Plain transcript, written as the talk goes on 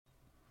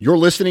You're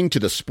listening to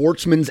the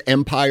Sportsman's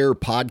Empire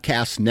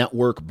Podcast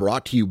Network,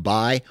 brought to you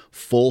by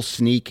Full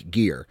Sneak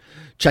Gear.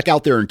 Check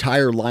out their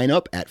entire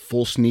lineup at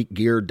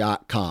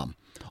fullsneakgear.com.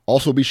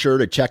 Also be sure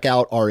to check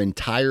out our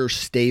entire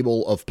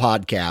stable of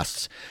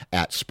podcasts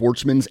at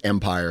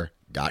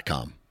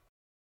sportsmansempire.com.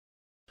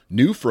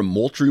 New from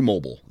Moultrie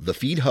Mobile, the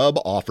Feed Hub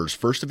offers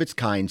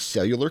first-of-its-kind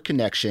cellular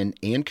connection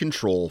and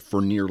control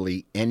for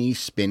nearly any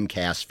spin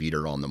cast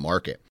feeder on the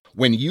market.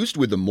 When used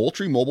with the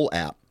Moultrie Mobile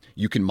app,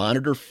 you can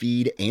monitor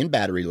feed and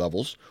battery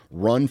levels,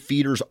 run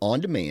feeders on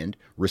demand,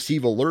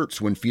 receive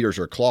alerts when feeders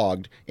are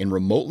clogged, and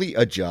remotely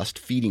adjust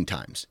feeding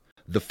times.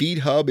 The Feed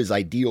Hub is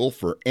ideal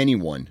for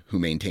anyone who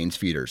maintains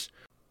feeders.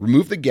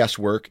 Remove the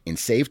guesswork and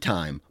save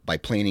time by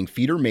planning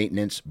feeder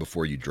maintenance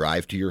before you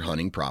drive to your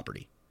hunting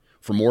property.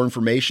 For more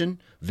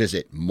information,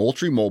 visit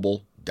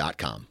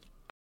MoultrieMobile.com.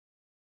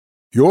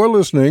 You're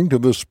listening to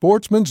the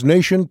Sportsman's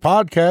Nation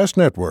Podcast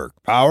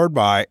Network, powered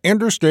by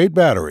Interstate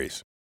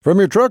Batteries. From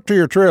your truck to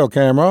your trail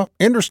camera,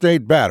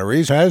 Interstate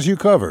Batteries has you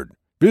covered.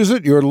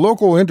 Visit your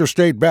local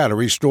Interstate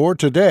Battery store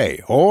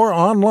today or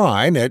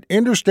online at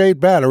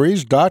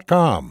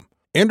interstatebatteries.com.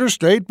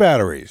 Interstate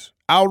Batteries,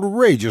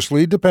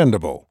 outrageously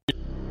dependable.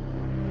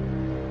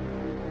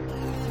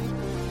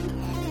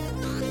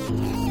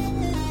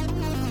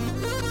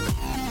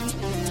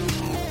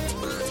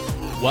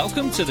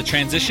 Welcome to the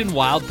Transition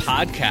Wild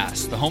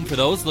Podcast, the home for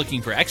those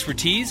looking for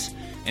expertise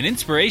and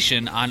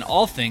inspiration on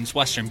all things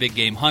Western big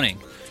game hunting.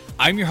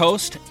 I'm your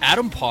host,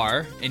 Adam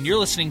Parr, and you're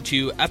listening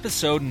to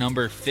episode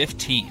number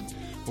 15,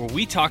 where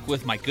we talk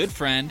with my good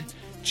friend,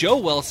 Joe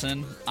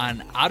Wilson,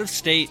 on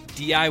out-of-state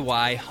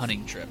DIY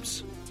hunting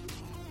trips.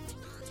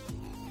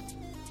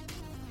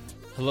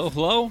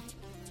 Hello.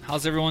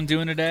 How's everyone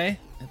doing today?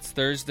 It's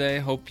Thursday.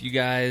 Hope you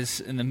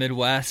guys in the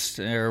Midwest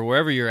or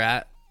wherever you're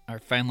at are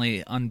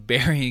finally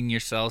unburying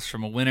yourselves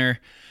from a winter.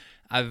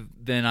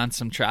 I've been on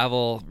some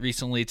travel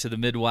recently to the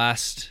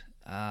Midwest.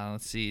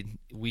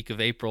 Week of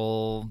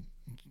April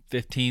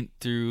 15th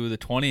through the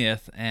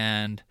 20th,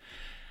 and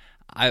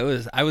I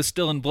was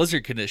still in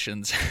blizzard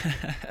conditions.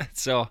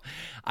 So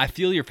I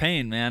feel your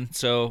pain, man.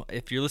 So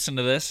if you're listening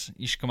to this,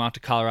 you should come out to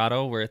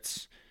Colorado where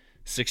it's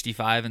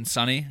 65 and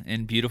sunny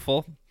and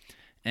beautiful,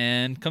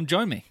 and come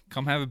join me.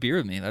 Come have a beer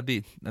with me. That'd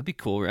be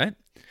cool, right?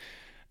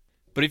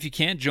 But if you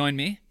can't join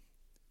me,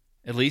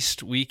 at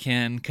least we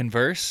can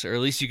converse, or at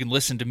least you can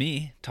listen to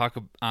me talk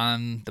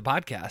on the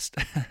podcast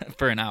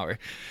for an hour.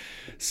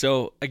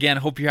 So again,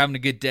 I hope you're having a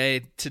good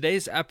day.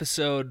 Today's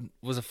episode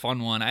was a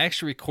fun one. I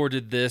actually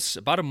recorded this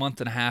about a month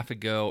and a half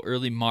ago,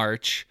 early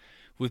March,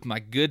 with my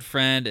good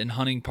friend and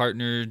hunting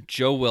partner,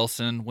 Joe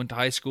Wilson. Went to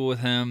high school with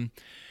him,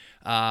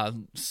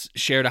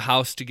 shared a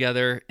house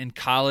together in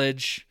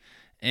college,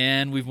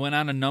 and we've went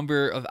on a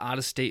number of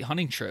out-of-state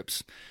hunting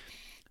trips.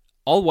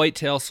 All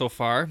whitetail so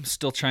far. I'm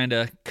still trying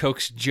to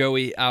coax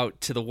Joey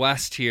out to the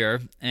west here,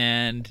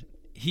 and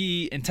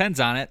he intends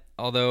on it,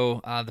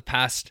 although the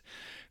past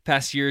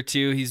year or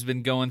two he's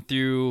been going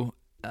through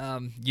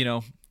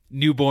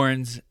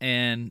newborns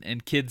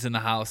and kids in the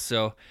house,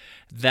 so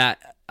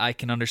that I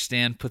can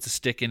understand puts a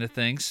stick into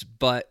things.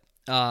 But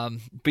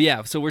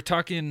yeah, so we're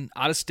talking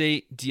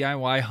out-of-state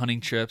DIY hunting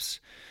trips,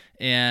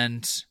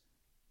 and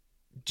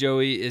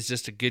Joey is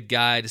just a good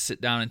guy to sit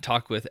down and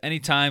talk with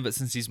anytime, but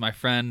since he's my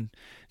friend,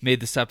 made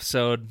this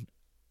episode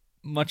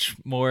much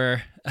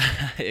more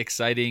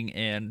exciting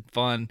and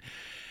fun.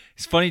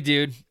 He's a funny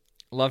dude.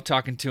 Love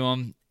talking to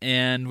him.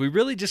 And we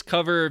really just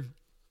cover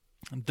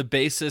the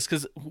basis,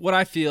 because what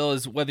I feel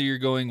is whether you're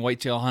going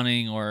whitetail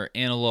hunting or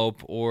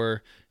antelope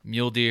or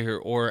mule deer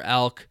or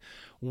elk,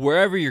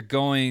 wherever you're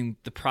going,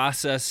 the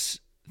process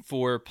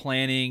for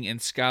planning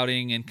and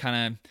scouting and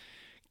kind of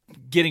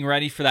getting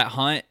ready for that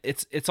hunt,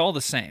 it's all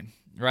the same,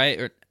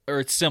 right? Or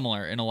it's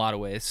similar in a lot of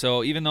ways.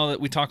 So even though that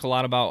we talk a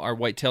lot about our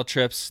whitetail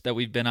trips that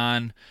we've been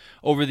on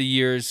over the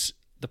years,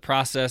 the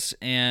process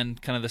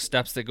and kind of the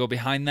steps that go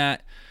behind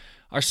that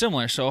are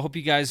similar. So I hope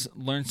you guys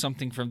learned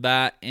something from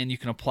that and you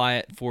can apply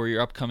it for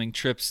your upcoming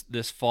trips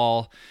this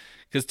fall,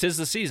 because 'tis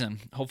the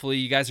season. Hopefully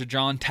you guys are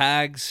drawing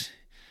tags.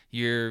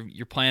 You're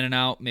planning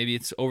out, maybe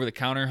it's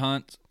over-the-counter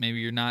hunt. Maybe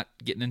you're not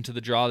getting into the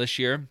draw this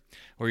year,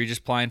 or you're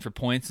just applying for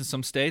points in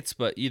some states.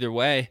 But either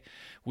way,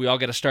 we all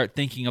got to start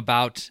thinking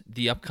about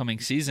the upcoming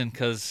season,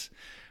 because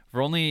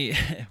we're only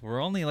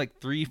like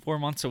 3-4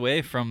 months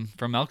away from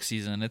elk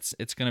season.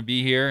 It's going to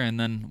be here, and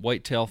then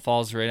whitetail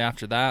falls right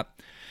after that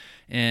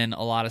in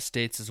a lot of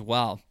states as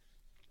well.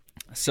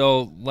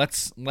 So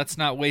let's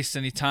not waste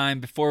any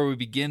time. Before we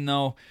begin,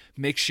 though,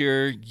 make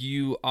sure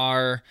you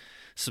are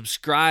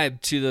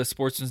subscribe to the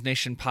Sportsman's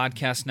Nation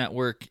Podcast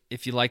Network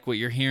if you like what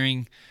you're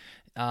hearing.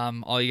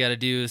 All you got to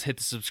do is hit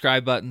the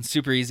subscribe button.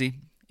 Super easy.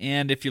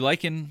 And if you're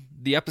liking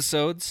the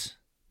episodes,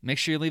 make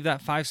sure you leave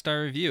that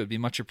 5-star review. It'd be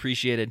much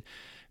appreciated.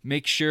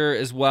 Make sure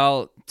as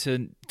well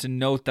to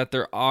note that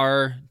there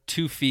are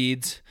 2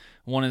 feeds.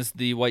 One is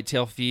the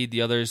whitetail feed.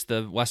 The other is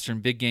the Western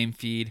big game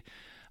feed.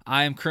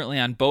 I am currently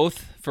on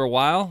both for a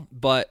while,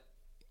 but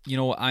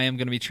I am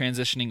going to be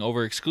transitioning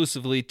over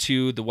exclusively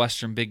to the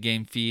Western Big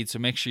Game feed, so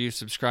make sure you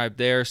subscribe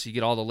there so you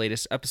get all the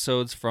latest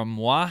episodes from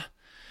moi.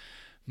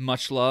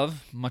 Much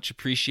love, much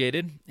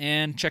appreciated,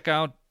 and check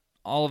out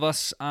all of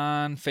us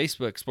on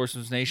Facebook,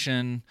 Sportsman's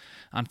Nation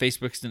on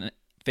Facebook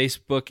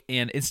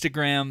and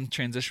Instagram,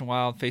 Transition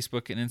Wild,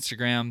 Facebook and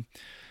Instagram,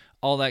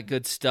 all that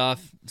good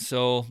stuff.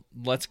 So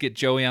let's get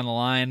Joey on the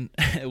line.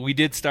 We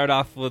did start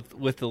off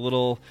with a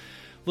little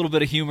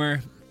bit of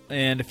humor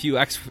and a few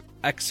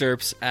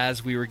excerpts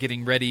as we were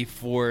getting ready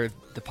for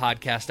the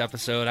podcast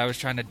episode. I was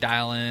trying to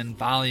dial in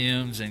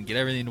volumes and get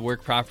everything to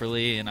work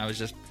properly, and I was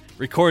just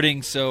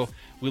recording, so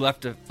we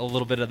left a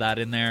little bit of that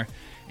in there,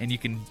 and you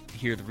can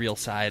hear the real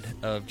side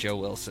of Joe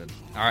Wilson.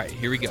 All right,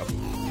 here we go.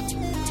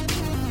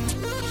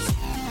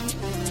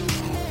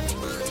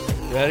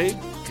 Ready?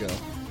 Go.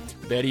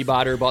 Betty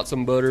bought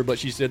some butter, but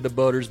she said the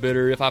butter's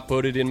bitter. If I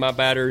put it in my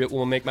batter, it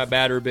will make my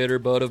batter bitter.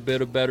 But a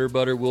bit of better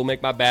butter will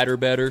make my batter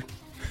better.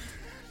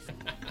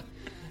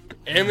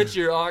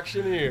 Amateur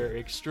auctioneer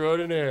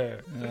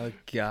extraordinaire. Oh,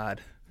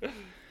 God.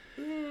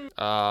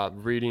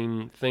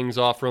 Reading things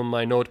off from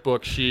my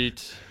notebook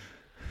sheet,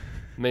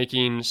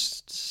 making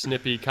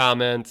snippy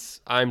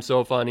comments. I'm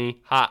so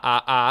funny. Ha,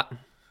 ha, ha.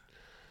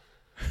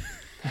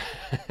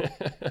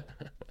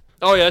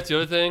 Oh, yeah, that's the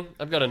other thing.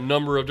 I've got a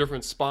number of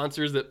different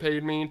sponsors that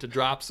paid me to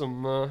drop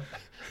some of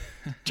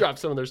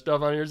their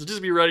stuff on here, so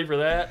just be ready for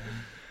that.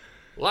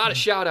 A lot of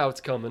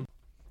shout-outs coming.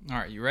 All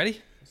right, you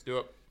ready? Let's do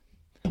it.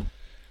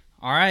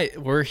 All right,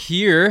 we're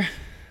here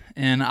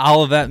in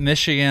Olivet,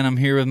 Michigan. I'm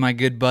here with my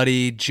good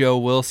buddy, Joe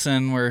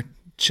Wilson. We're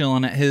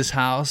chilling at his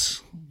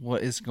house.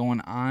 What is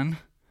going on?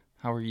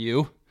 How are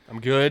you? I'm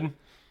good.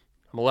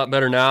 I'm a lot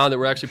better now that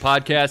we're actually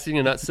podcasting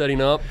and not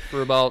setting up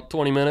for about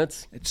 20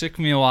 minutes. It took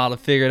me a while to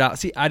figure it out.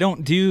 See, I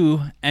don't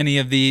do any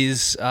of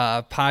these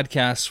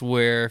podcasts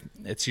where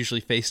it's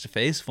usually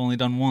face-to-face. I've only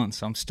done one,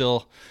 so I'm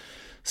still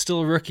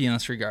a rookie in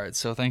this regard.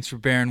 So thanks for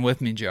bearing with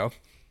me, Joe.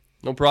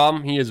 No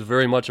problem. He is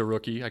very much a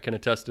rookie. I can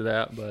attest to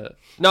that. But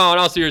no, in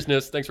all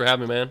seriousness, thanks for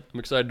having me, man. I'm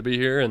excited to be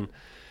here. And,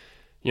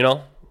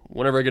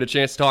 whenever I get a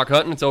chance to talk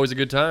hunting, it's always a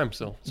good time.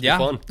 So it's been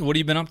fun. What have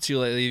you been up to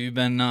lately? Have you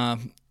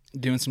been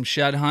doing some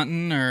shed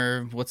hunting,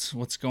 or what's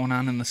going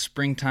on in the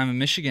springtime in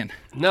Michigan?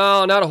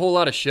 No, not a whole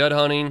lot of shed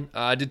hunting.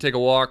 I did take a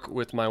walk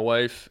with my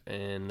wife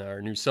and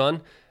our new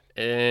son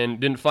and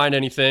didn't find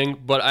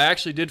anything. But I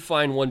actually did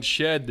find one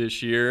shed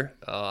this year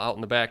out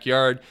in the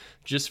backyard.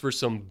 Just for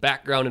some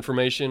background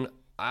information,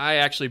 I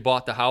actually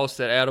bought the house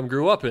that Adam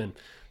grew up in.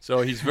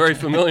 So he's very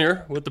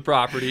familiar with the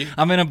property.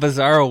 I'm in a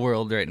bizarro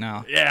world right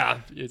now. Yeah.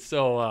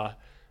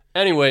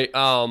 Anyway,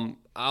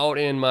 out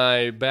in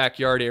my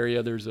backyard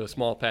area, there's a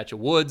small patch of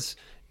woods,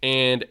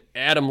 and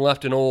Adam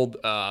left an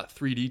old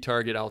 3D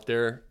target out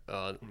there,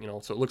 so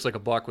it looks like a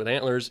buck with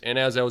antlers. And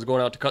as I was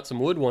going out to cut some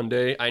wood one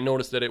day, I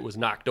noticed that it was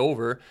knocked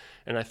over,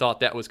 and I thought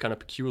that was kind of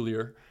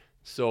peculiar.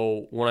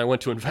 So when I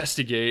went to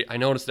investigate, I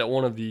noticed that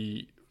one of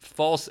the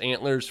false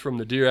antlers from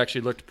the deer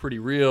actually looked pretty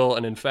real,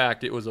 and in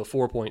fact, it was a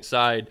 4-point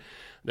side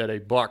that a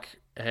buck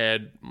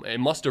had. It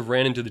must have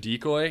ran into the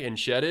decoy and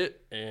shed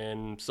it,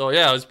 and so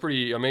yeah, it was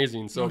pretty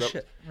amazing. So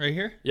shit, right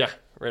here? Yeah,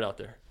 right out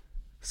there.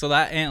 So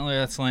that antler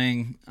that's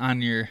laying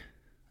on your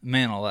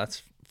mantle,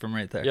 that's from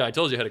right there. Yeah, I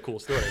told you I had a cool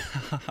story.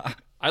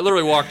 I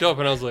literally walked up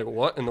and I was like,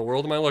 what in the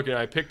world am I looking at?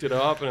 I picked it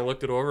up and I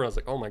looked it over and I was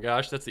like, oh my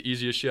gosh, that's the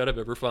easiest shed I've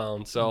ever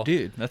found. So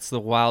dude, that's the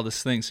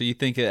wildest thing. So you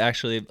think it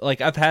actually,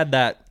 I've had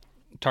that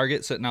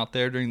target sitting out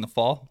there during the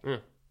fall,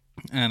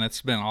 and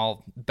it's been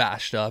all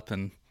bashed up,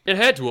 and it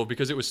had to have,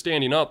 because it was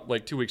standing up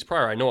like 2 weeks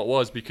prior. I know it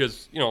was,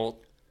 because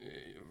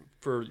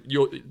for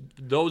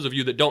those of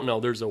you that don't know,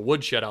 there's a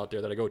wood shed out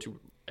there that I go to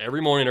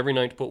every morning, every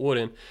night to put wood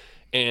in,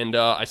 and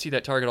I see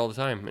that target all the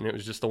time, and it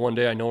was just the one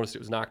day I noticed it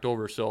was knocked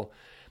over. So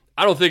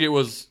I don't think it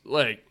was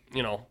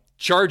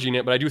charging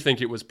it, but I do think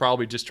it was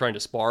probably just trying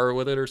to spar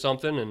with it or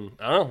something, and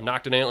I don't know,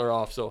 knocked an antler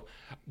off. So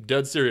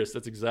dead serious,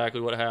 that's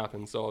exactly what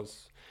happened. So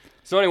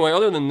anyway,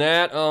 other than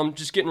that,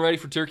 just getting ready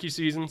for turkey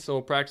season, so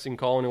practicing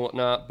calling and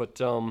whatnot.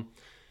 But,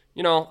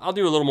 I'll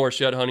do a little more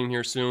shed hunting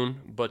here soon,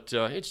 but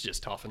it's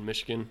just tough in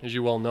Michigan. As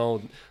you well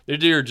know, the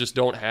deer just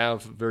don't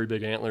have very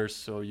big antlers,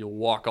 so you'll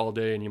walk all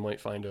day and you might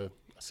find a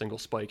single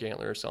spike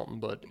antler or something.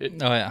 But you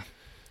gotta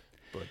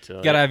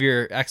have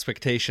your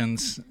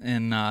expectations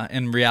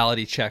in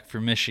reality check for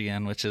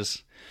Michigan, which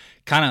is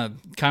kind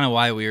of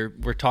why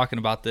we're talking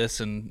about this,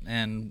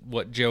 and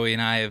what Joey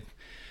and I have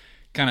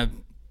kind of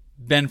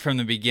been from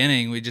the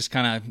beginning. We just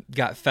kind of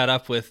got fed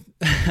up with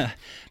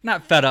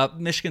not fed up.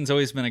 Michigan's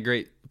always been a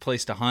great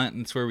place to hunt,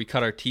 and it's where we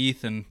cut our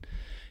teeth and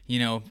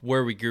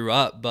where we grew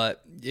up.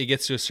 But it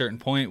gets to a certain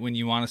point when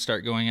you want to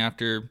start going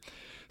after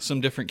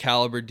some different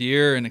caliber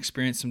deer and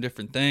experience some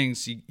different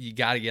things. You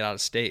got to get out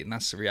of state, and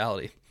that's the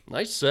reality.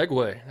 Nice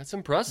segue. That's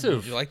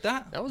impressive. You like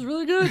that? That was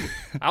really good.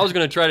 I was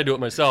going to try to do it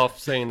myself,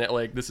 saying that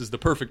this is the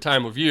perfect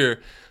time of year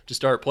to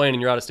start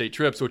planning your out-of-state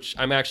trips, which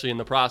I'm actually in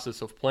the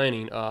process of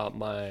planning.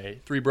 My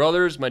 3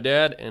 brothers, my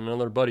dad, and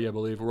another buddy, I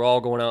believe, we're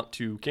all going out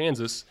to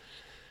Kansas.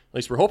 At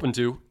least we're hoping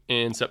to,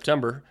 in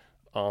September.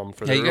 For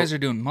Yeah, you guys are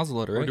doing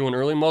muzzleloader, right? We're doing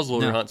early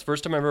muzzleloader Yeah. hunts.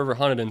 First time I've ever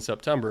hunted in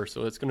September,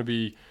 so it's going to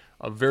be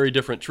a very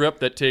different trip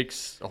that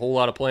takes a whole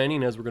lot of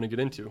planning, as we're going to get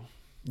into.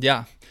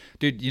 Yeah.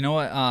 Dude, you know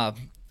what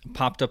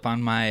popped up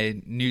on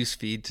my news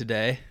feed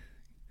today?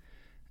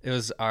 It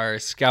was our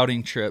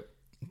scouting trip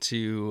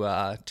to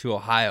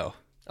Ohio.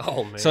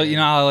 Oh, man. So you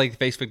know how like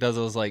Facebook does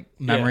those like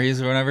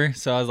memories or whatever.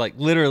 So I was like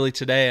literally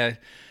today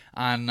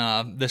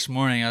on this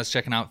morning I was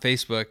checking out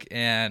Facebook,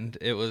 and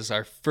it was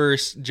our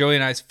first, Joey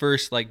and I's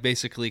first like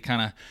basically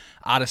kind of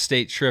out of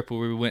state trip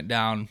where we went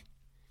down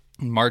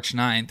March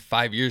 9th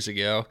 5 years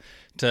ago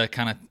to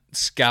kind of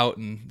scout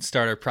and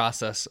start our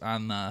process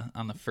on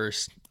the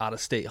first out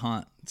of state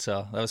hunt.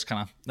 So that was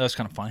kind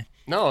of funny.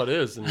 No, it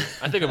is, and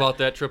I think about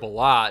that trip a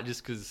lot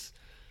just because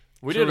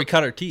we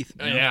cut our teeth.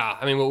 You know? Yeah,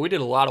 I mean, we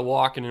did a lot of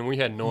walking, and we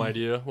had no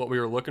idea what we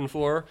were looking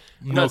for.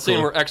 I'm No not saying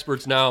clue. we're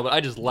experts now, but I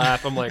just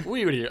laugh. I'm like,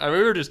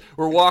 we're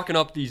walking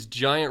up these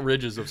giant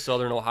ridges of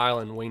southern Ohio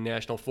and Wayne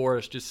National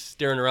Forest, just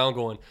staring around,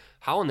 going,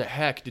 how in the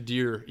heck did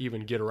deer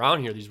even get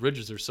around here? These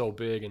ridges are so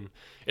big, and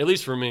at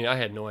least for me, I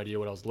had no idea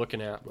what I was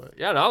looking at. But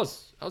yeah, that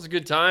was a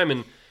good time,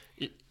 and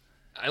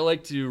I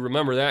like to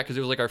remember that because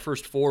it was like our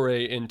first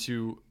foray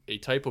into a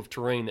type of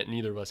terrain that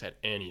neither of us had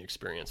any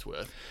experience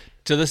with.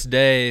 To this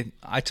day,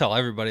 I tell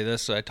everybody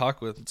this that I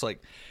talk with. It's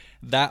like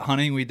that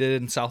hunting we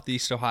did in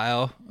Southeast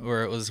Ohio,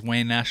 where it was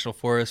Wayne National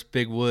Forest,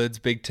 big woods,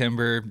 big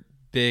timber,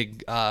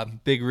 big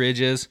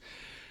ridges.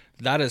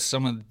 That is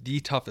some of the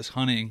toughest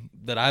hunting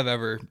that I've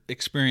ever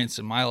experienced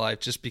in my life,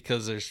 just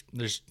because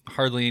there's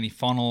hardly any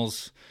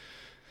funnels.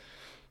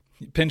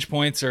 Pinch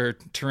points are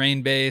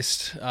terrain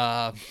based.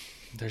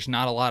 There's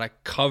not a lot of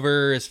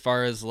cover as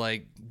far as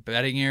like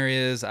bedding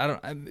areas.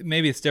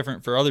 Maybe it's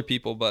different for other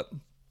people, but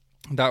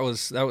that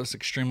was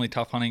extremely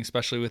tough hunting,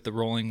 especially with the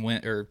rolling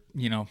wind, or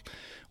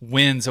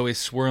winds always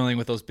swirling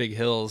with those big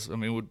hills. I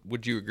mean,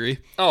 would you agree?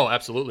 Oh,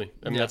 absolutely.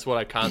 I mean, that's what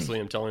I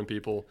constantly am telling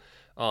people.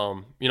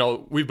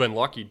 We've been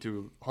lucky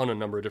to hunt a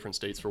number of different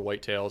states for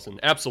whitetails, and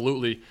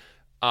absolutely,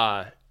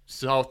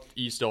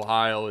 Southeast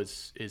Ohio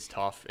is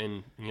tough.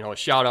 And a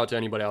shout out to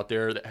anybody out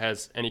there that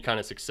has any kind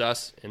of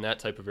success in that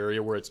type of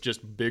area where it's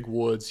just big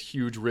woods,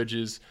 huge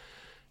ridges.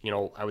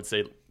 I would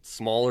say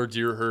smaller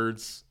deer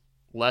herds,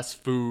 less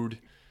food.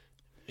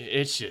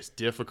 It's just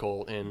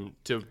difficult, and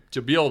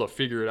to be able to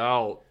figure it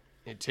out,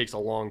 it takes a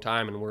long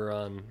time. And we're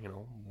on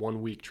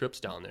 1 week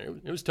trips down there.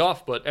 It was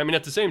tough, but I mean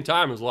at the same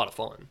time it was a lot of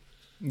fun.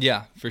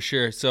 Yeah, for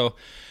sure. So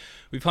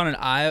we've hunted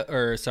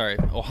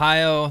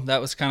Ohio.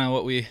 That was kind of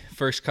what we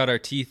first cut our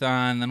teeth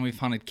on. Then we've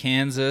hunted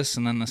Kansas,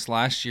 and then this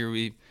last year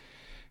we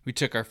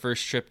took our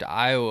first trip to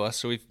Iowa.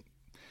 So we've,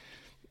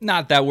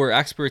 not that we're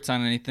experts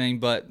on anything,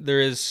 but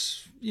there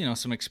is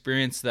some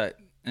experience that,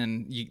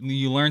 and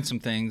you learn some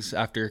things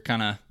after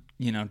kind of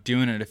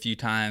doing it a few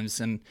times.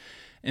 And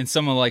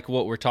some of like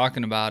what we're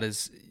talking about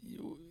is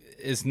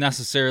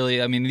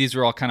necessarily, I mean, these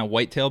are all kind of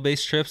whitetail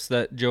based trips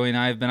that Joey and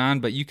I have been on,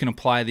 but you can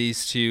apply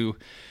these to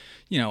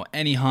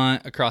any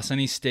hunt across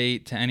any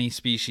state to any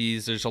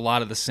species. There's a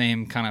lot of the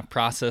same kind of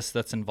process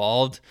that's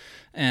involved,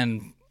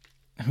 and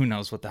who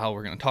knows what the hell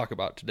we're going to talk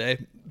about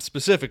today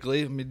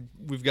specifically. I mean,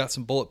 we've got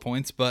some bullet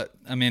points, but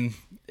I mean,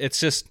 it's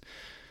just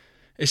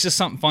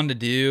something fun to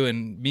do,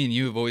 and me and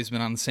you have always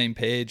been on the same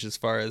page as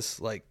far as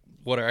like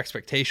what our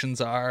expectations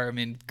are. I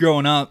mean,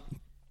 growing up,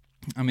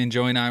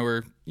 Joey and I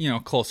were,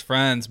 close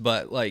friends,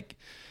 but like,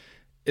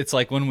 it's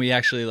like when we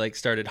actually like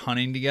started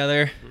hunting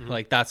together,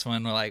 like that's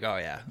when we're like, oh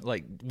yeah,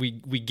 like we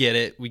get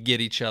it. We get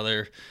each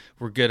other.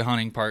 We're good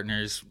hunting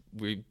partners.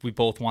 We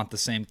both want the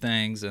same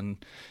things.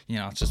 And,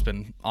 it's just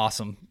been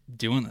awesome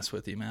doing this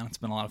with you, man. It's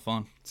been a lot of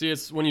fun. See,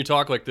 it's when you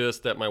talk like this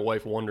that my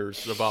wife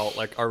wonders about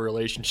like our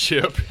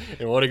relationship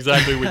and what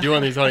exactly we do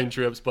on these hunting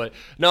trips. But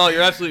no,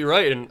 you're absolutely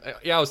right. And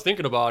yeah, I was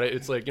thinking about it.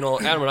 It's like,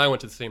 Adam and I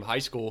went to the same high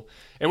school,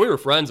 and we were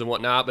friends and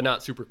whatnot, but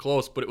not super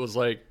close. But it was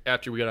like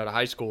after we got out of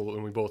high school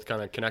and we both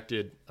kind of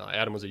connected.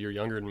 Adam was a year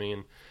younger than me,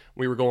 and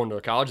we were going to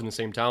college in the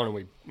same town. And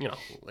we,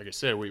 like I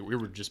said, we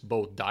were just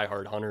both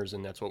diehard hunters,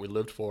 and that's what we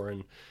lived for.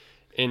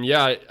 And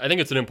yeah, I think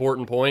it's an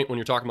important point when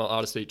you're talking about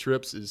out-of-state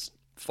trips is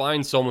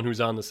find someone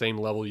who's on the same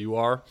level you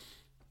are.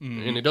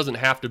 Mm-hmm. And it doesn't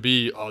have to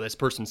be, this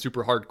person's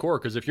super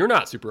hardcore, because if you're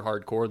not super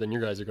hardcore, then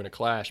your guys are going to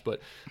clash.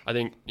 But I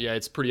think, yeah,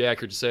 it's pretty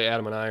accurate to say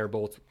Adam and I are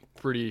both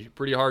pretty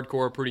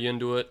hardcore, pretty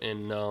into it.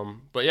 And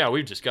but yeah,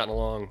 we've just gotten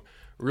along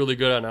really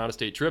good on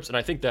out-of-state trips, and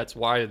I think that's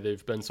why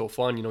they've been so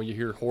fun. You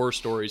hear horror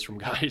stories from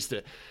guys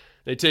that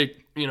they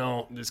take,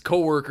 this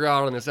coworker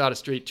out on this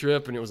out-of-state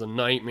trip, and it was a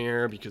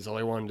nightmare because all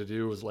he wanted to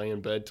do was lay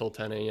in bed till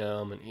 10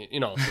 a.m.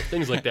 and so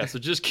things like that. So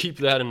just keep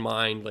that in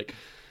mind. Like,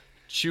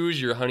 choose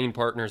your hunting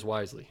partners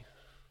wisely.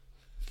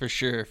 For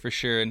sure.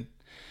 And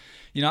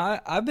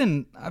I've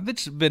been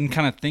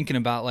kind of thinking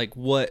about like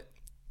what,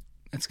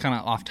 it's kind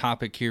of off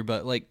topic here,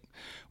 but like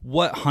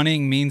what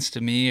hunting means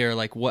to me, or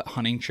like what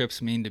hunting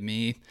trips mean to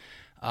me.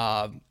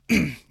 I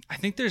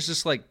think there's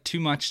just like too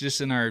much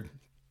just in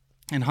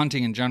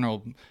hunting in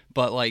general,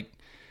 but like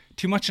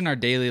too much in our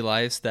daily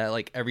lives that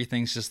like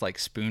everything's just like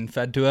spoon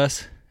fed to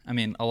us. I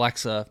mean,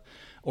 Alexa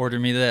order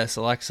me this,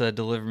 Alexa,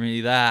 deliver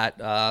me that.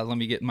 Let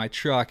me get in my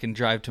truck and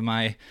drive to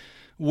my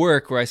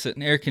work where I sit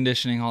in air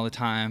conditioning all the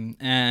time.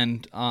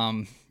 And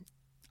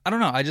I don't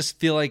know. I just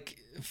feel like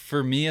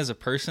for me as a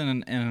person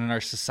and in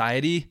our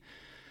society,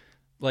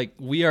 like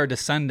we are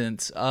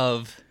descendants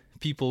of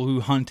people who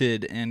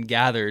hunted and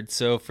gathered.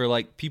 So for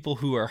like people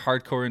who are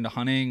hardcore into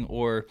hunting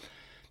or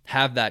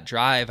have that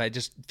drive, I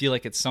just feel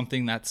like it's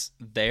something that's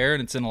there,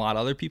 and it's in a lot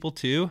of other people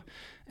too.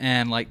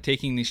 And like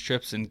taking these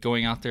trips and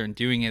going out there and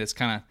doing it is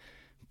kind of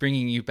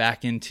bringing you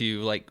back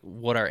into like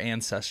what our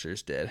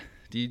ancestors did.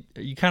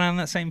 Are you kind of on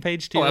that same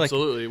page too? Oh,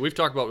 absolutely. We've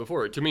talked about it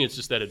before. To me, it's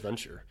just that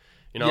adventure,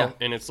 you know. Yeah.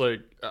 And it's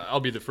like I'll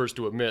be the first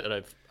to admit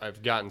that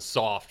I've gotten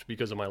soft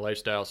because of my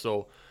lifestyle.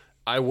 So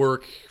I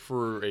work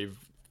for a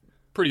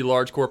pretty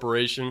large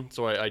corporation,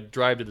 so I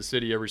drive to the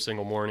city every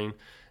single morning,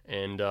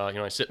 and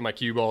I sit in my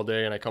cube all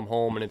day, and I come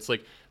home, and it's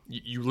like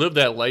you live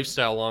that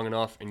lifestyle long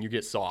enough, and you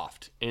get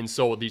soft. And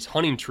so these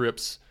hunting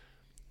trips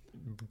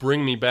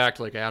bring me back,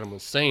 like Adam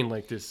was saying,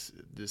 like this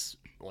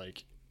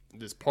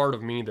part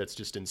of me that's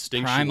just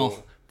instinctual,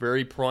 primal.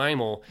 Very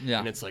primal. Yeah.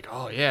 And it's like,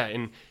 oh yeah.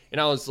 And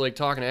I was like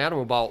talking to Adam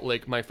about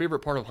like my favorite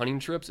part of hunting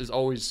trips is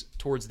always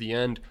towards the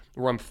end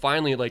where I'm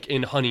finally like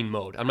in hunting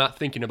mode. I'm not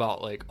thinking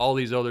about like all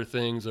these other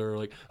things or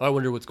like, oh, I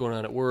wonder what's going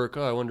on at work.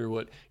 Oh, I wonder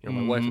what,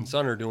 my wife and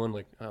son are doing.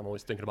 Like I'm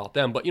always thinking about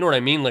them, but you know what I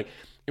mean? Like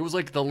it was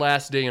like the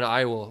last day in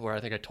Iowa where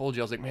I think I told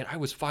you, I was like, man, I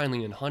was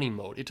finally in hunting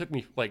mode. It took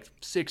me like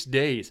 6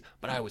 days,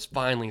 but I was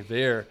finally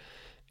there.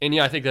 And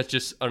yeah, I think that's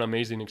just an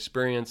amazing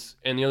experience.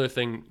 And the other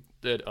thing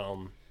that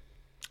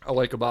I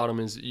like about them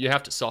is you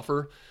have to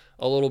suffer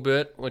a little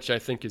bit, which I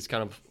think is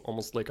kind of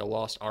almost like a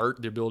lost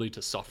art, the ability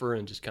to suffer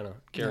and just kind of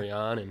carry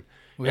on. And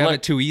We have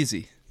it too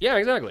easy. Yeah,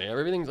 exactly.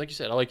 Everything's like you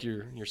said. I like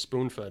your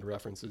spoon-fed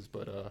references,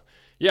 but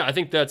yeah, I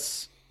think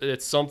it's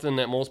something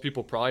that most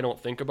people probably don't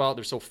think about.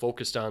 They're so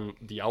focused on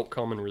the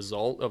outcome and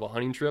result of a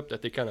hunting trip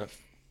that they kind of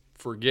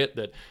forget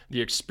that the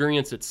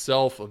experience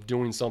itself of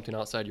doing something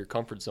outside your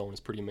comfort zone is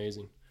pretty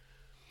amazing.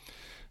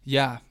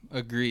 Yeah,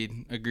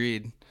 agreed.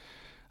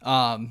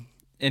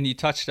 And you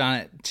touched on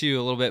it too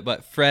a little bit,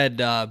 but Fred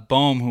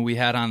Boehm, who we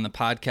had on the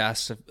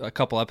podcast a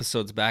couple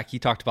episodes back, he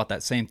talked about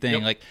that same thing.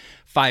 Yep. Like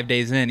 5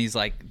 days in, he's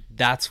like,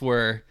 that's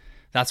where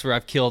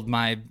I've killed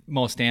my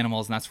most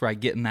animals, and that's where I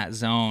get in that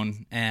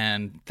zone,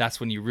 and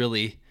that's when you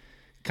really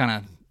kind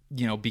of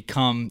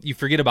you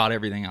forget about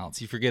everything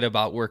else. You forget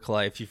about work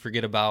life. You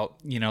forget about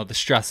the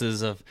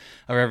stresses of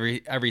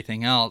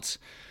everything else.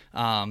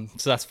 So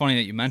that's funny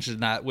that you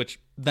mentioned that, which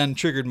then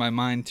triggered my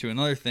mind to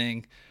another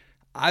thing.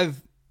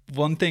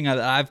 One thing that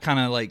I've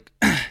kind of like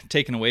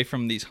taken away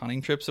from these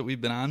hunting trips that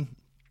we've been on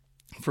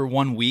for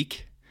 1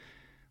 week,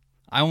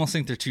 I almost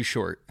think they're too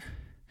short.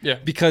 Yeah.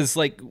 Because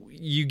like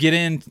you get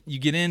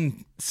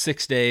in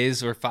 6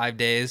 days or 5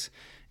 days,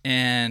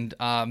 and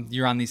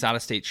you're on these out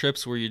of state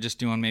trips where you're just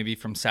doing maybe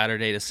from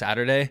Saturday to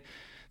Saturday.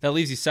 That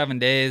leaves you 7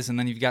 days, and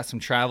then you've got some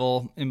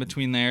travel in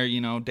between there,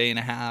 day and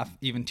a half,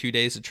 even 2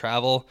 days of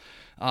travel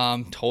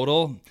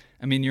total.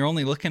 I mean, you're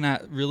only looking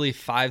at really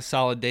 5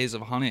 solid days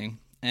of hunting.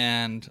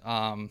 And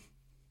I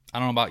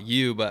don't know about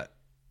you, but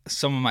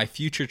some of my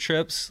future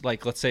trips,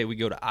 like let's say we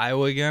go to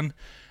Iowa again,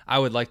 I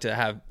would like to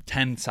have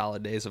 10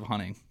 solid days of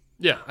hunting.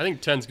 Yeah, I think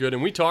 10's good.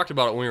 And we talked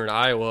about it when we were in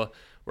Iowa,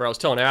 where I was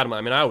telling Adam,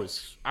 I mean, I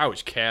was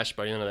cashed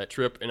by the end of that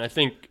trip. And I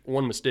think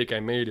one mistake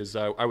I made is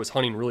I was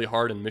hunting really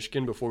hard in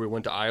Michigan before we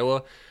went to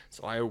Iowa.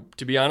 So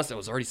to be honest, I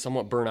was already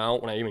somewhat burnt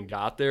out when I even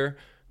got there.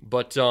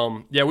 But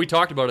yeah, we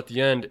talked about it at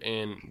the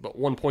end. But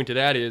one point to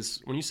that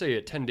is when you say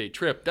a 10-day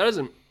trip, that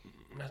doesn't,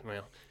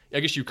 well, I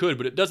guess you could,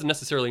 but it doesn't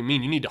necessarily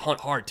mean you need to hunt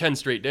hard 10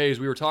 straight days.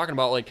 We were talking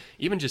about like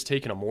even just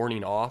taking a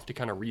morning off to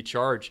kind of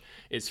recharge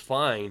is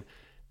fine.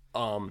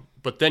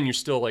 But then you're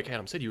still, like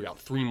Adam said, you got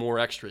 3 more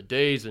extra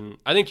days. And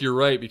I think you're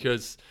right,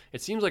 because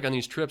it seems like on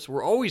these trips,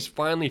 we're always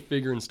finally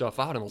figuring stuff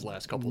out in those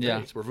last couple of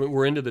days.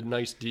 We're into the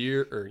nice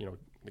deer or,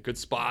 the good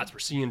spots. We're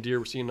seeing deer.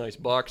 We're seeing nice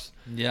bucks.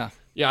 Yeah.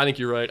 Yeah, I think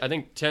you're right. I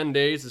think 10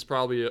 days is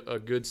probably a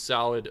good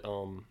solid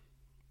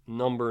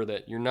number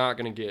that you're not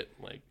going to get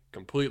like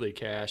completely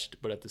cashed,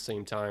 but at the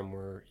same time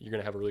where you're going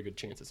to have a really good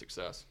chance of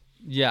success.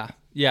 Yeah.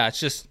 It's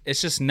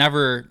just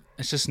never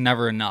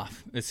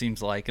enough, it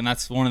seems like. And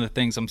that's one of the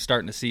things I'm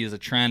starting to see as a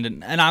trend.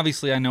 And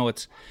obviously I know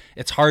it's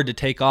hard to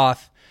take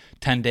off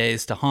 10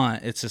 days to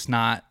hunt. It's just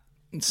not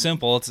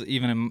simple. It's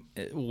even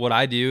what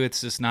I do.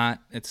 It's not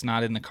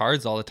in the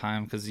cards all the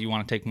time, because you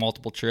want to take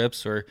multiple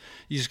trips or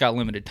you just got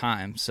limited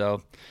time.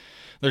 So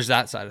there's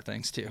that side of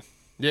things too.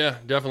 Yeah,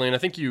 definitely. And I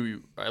think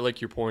I like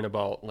your point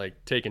about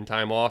like taking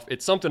time off.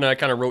 It's something I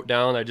kind of wrote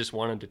down. I just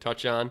wanted to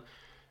touch on.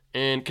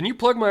 And can you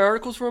plug my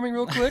articles for me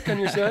real quick on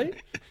your site?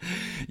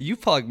 You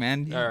plug,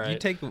 man. All right. You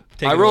take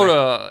I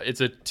wrote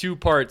it's a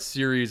 2-part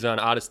series on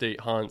out-of-state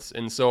hunts.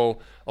 And so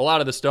a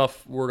lot of the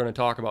stuff we're going to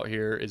talk about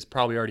here is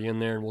probably already in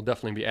there, and we'll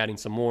definitely be adding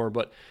some more.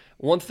 But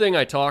one thing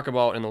I talk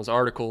about in those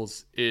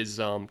articles is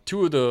 2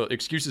 of the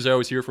excuses I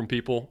always hear from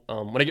people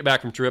when I get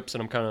back from trips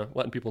and I'm kind of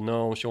letting people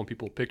know, showing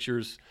people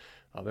pictures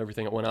of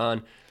everything that went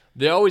on.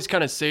 They always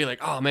kind of say like,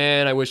 oh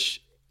man, I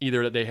wish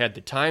either that they had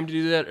the time to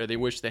do that or they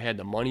wish they had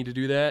the money to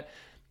do that.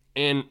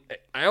 And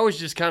I always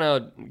just kind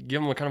of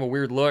give them a kind of a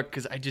weird look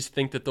because I just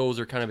think that those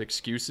are kind of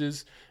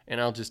excuses.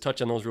 And I'll just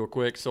touch on those real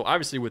quick. So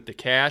obviously with the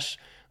cash,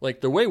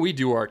 like the way we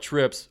do our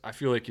trips, I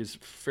feel like is a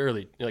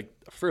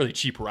fairly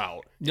cheap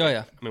route. Oh,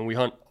 yeah. I mean, we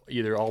hunt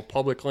either all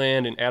public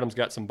land, and Adam's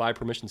got some by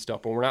permission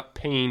stuff, but we're not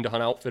paying to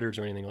hunt outfitters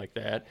or anything like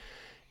that.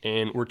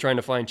 And we're trying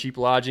to find cheap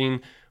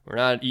lodging. We're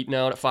not eating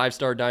out at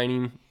 5-star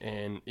dining,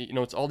 and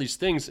it's all these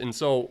things. And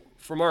so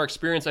from our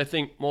experience, I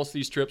think most of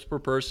these trips per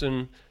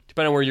person,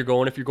 depending on where you're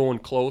going, if you're going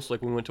close,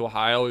 like when we went to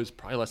Ohio, it was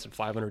probably less than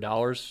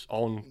 $500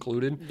 all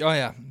included. Oh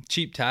yeah,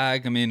 cheap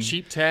tag. I mean,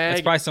 cheap tag.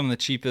 It's probably some of the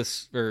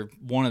cheapest, or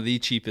one of the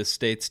cheapest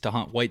states to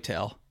hunt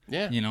whitetail.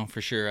 Yeah,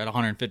 for sure, at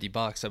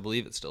 $150, I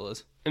believe it still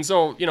is. And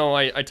so,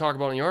 I talk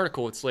about in the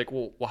article, it's like,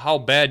 well, how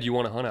bad do you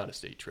want to hunt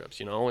out-of-state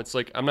trips? It's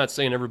like, I'm not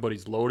saying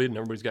everybody's loaded and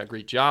everybody's got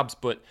great jobs,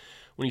 but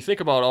when you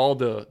think about all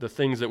the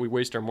things that we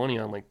waste our money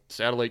on, like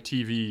satellite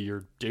TV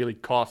or daily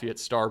coffee at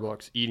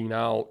Starbucks, eating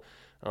out,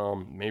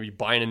 maybe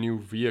buying a new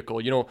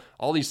vehicle,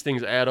 all these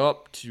things add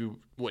up to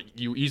what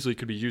you easily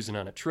could be using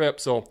on a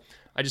trip. So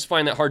I just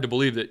find that hard to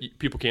believe that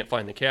people can't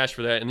find the cash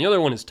for that. And the other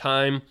one is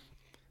time.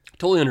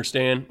 Totally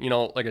understand.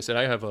 Like I said,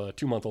 I have a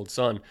 2-month-old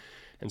son.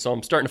 And so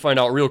I'm starting to find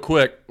out real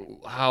quick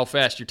how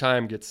fast your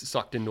time gets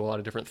sucked into a lot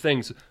of different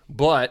things.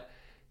 But,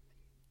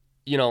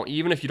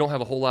 even if you don't have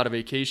a whole lot of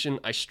vacation,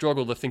 I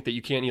struggle to think that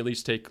you can't at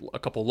least take a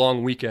couple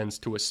long weekends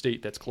to a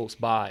state that's close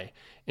by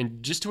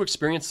and just to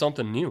experience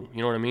something new.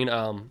 You know what I mean?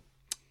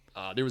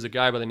 There was a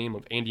guy by the name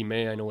of Andy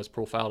May, I know his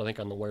profile, I think,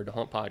 on the Wired to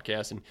Hunt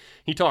podcast, and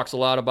he talks a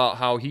lot about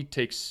how he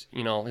takes,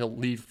 he'll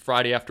leave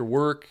Friday after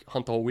work,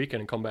 hunt the whole weekend,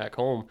 and come back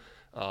home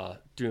to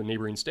the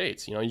neighboring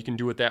states. You can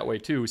do it that way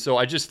too. So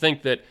I just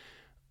think that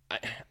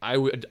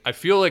I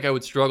feel like I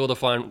would struggle to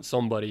find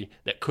somebody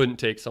that couldn't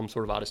take some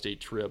sort of out-of-state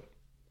trip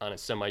on a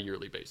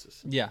semi-yearly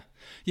basis. Yeah.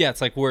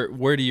 It's like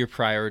where do your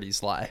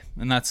priorities lie?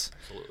 And that's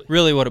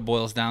really what it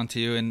boils down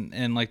to.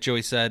 And like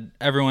Joey said,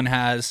 everyone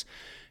has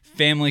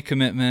family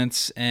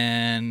commitments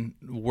and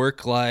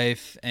work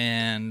life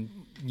and,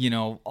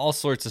 all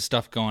sorts of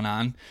stuff going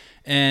on.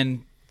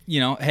 And,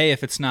 hey,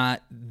 if it's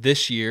not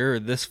this year or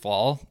this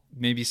fall,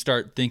 maybe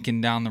start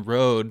thinking down the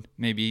road,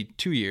 maybe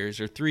 2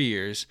 years or 3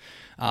 years.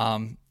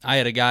 I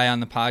had a guy on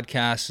the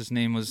podcast, his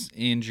name was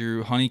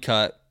Andrew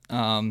Honeycutt,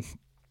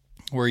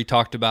 where he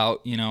talked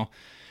about,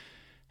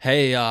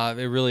 hey,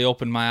 it really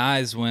opened my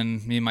eyes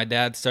when me and my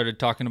dad started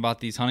talking about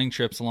these hunting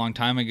trips a long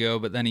time ago,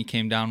 but then he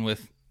came down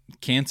with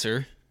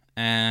cancer,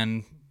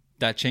 and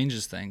that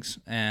changes things,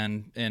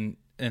 and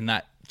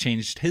that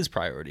changed his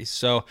priorities.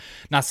 So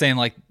not saying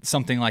like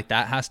something like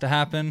that has to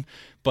happen,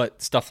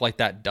 but stuff like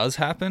that does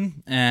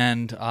happen.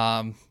 And,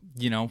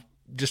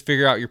 just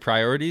figure out your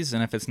priorities.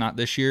 And if it's not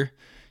this year,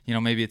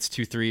 maybe it's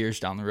 2-3 years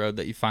down the road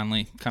that you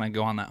finally kind of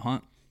go on that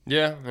hunt.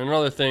 Yeah. And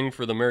another thing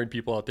for the married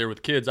people out there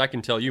with kids, I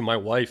can tell you, my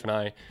wife and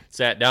I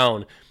sat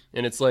down,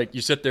 and it's like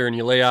you sit there and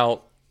you lay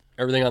out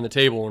everything on the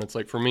table. And it's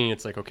like, for me,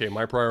 it's like, okay,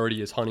 my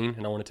priority is hunting,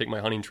 and I want to take my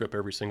hunting trip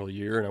every single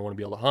year, and I want to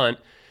be able to hunt.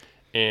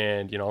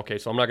 And, okay,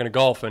 so I'm not going to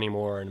golf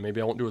anymore, and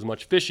maybe I won't do as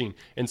much fishing.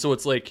 And so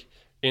it's like,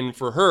 and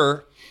for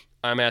her,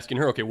 I'm asking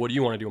her, okay, what do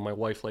you want to do? My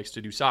wife likes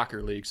to do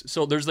soccer leagues.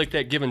 So there's like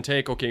that give and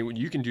take. Okay,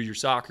 you can do your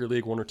soccer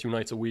league 1 or 2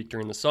 nights a week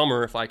during the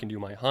summer if I can do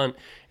my hunt.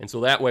 And so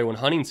that way when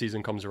hunting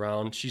season comes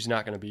around, she's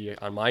not going to be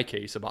on my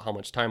case about how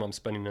much time I'm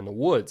spending in the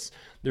woods.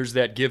 There's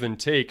that give and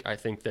take, I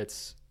think,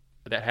 that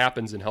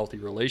happens in healthy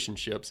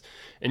relationships.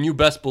 And you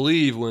best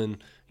believe when,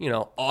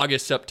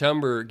 August,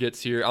 September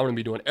gets here, I'm going to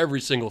be doing every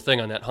single thing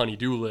on that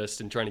honey-do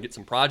list and trying to get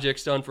some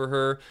projects done for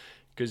her,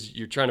 because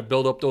you're trying to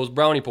build up those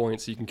brownie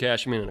points so you can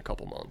cash them in a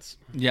couple months.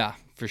 Yeah,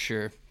 for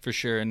sure.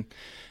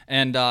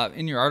 And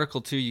in your article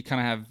too, you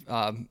kind of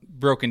have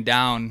broken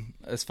down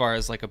as far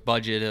as like a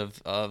budget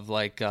of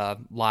like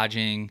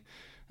lodging,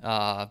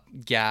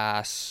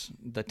 gas,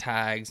 the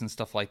tags and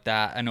stuff like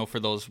that. I know for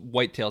those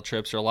whitetail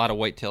trips, or a lot of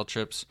whitetail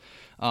trips,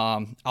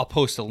 I'll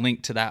post a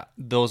link to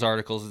those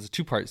articles. It's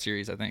a 2-part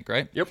series, I think,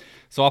 right? Yep.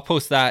 So I'll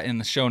post that in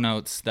the show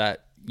notes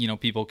that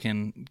people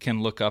can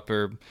look up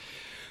or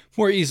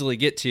more easily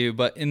get to.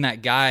 But in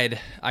that guide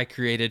I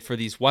created for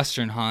these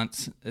Western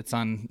hunts, it's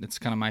kind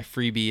of my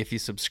freebie. If you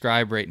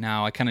subscribe right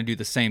now, I kind of do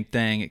the same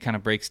thing. It kind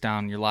of breaks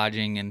down your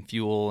lodging and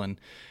fuel and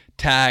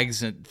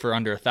tags for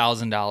under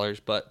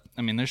 $1,000. But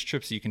I mean, there's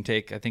trips you can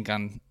take. I think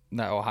on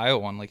that Ohio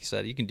one, like you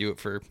said, you can do it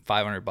for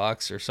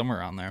 $500 or somewhere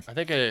around there. I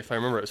think if I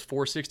remember, it was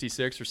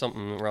 $466 or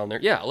something around there.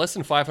 Yeah, less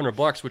than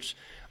 $500, which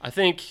I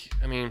think,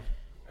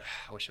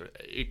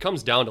 it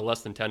comes down to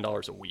less than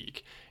 $10 a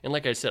week. And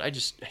like I said,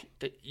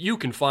 you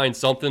can find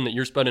something that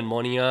you're spending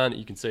money on that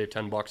you can save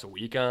 $10 a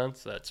week on.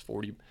 So that's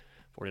 $40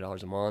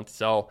 a month.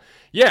 So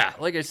yeah,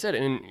 like I said,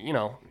 and you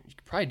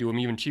could probably do them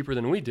even cheaper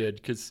than we did,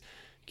 because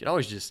you could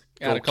always just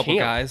add a couple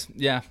guys.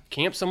 Yeah.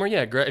 Camp somewhere.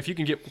 Yeah. If you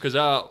can get, because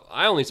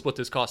I only split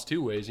this cost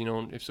 2 ways,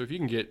 so if you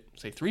can get,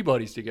 say, 3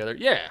 buddies together,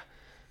 yeah,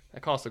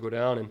 that cost will go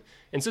down.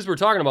 And since we're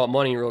talking about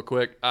money real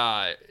quick,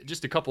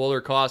 just a couple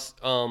other costs,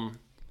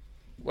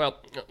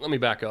 Well, let me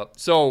back up.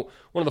 So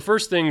one of the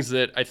first things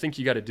that I think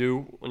you got to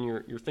do when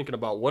you're thinking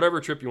about whatever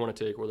trip you want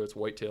to take, whether it's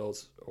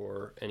whitetails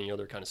or any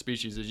other kind of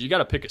species, is you got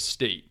to pick a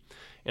state.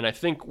 And I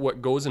think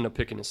what goes into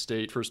picking a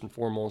state, first and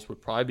foremost,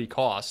 would probably be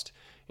cost.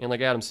 And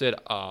like Adam said,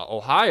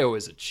 Ohio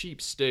is a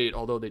cheap state,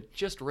 although they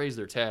just raised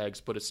their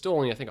tags, but it's still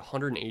only, I think,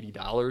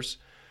 $180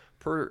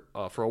 for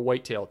a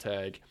whitetail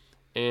tag.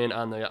 And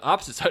on the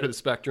opposite side of the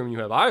spectrum, you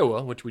have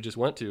Iowa, which we just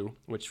went to,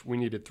 which we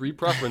needed 3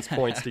 preference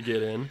points to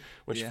get in,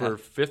 which for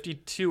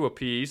 52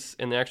 apiece,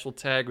 and the actual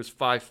tag was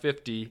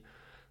 $550.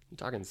 I'm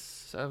talking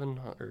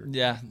 700.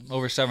 Yeah,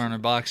 over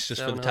 $700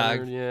 just for the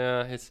tag.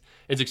 Yeah, it's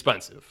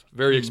expensive,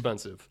 very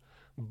expensive.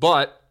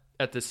 But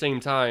at the same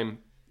time,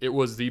 it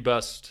was the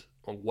best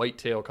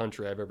whitetail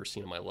country I've ever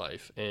seen in my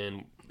life,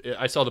 and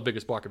I saw the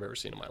biggest buck I've ever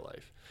seen in my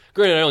life.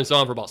 Granted, I only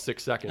saw him for about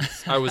 6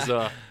 seconds.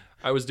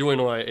 I was doing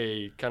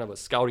a kind of a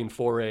scouting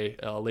foray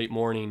late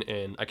morning,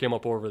 and I came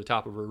up over the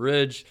top of a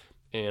ridge,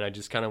 and I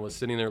just kind of was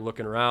sitting there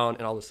looking around,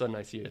 and all of a sudden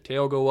I see a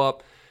tail go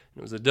up,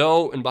 and it was a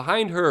doe, and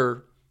behind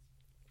her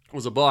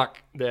was a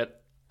buck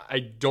that I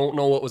don't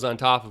know what was on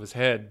top of his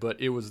head, but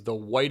it was the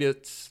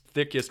whitest,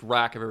 thickest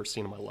rack I've ever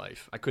seen in my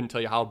life. I couldn't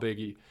tell you how big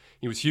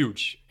he was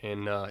huge,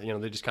 and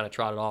they just kind of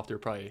trotted off. They were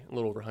probably a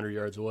little over 100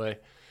 yards away.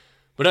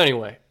 But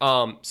anyway,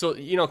 so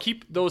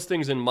keep those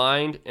things in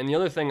mind. And the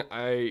other thing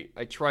I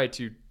try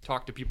to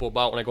talk to people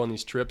about when I go on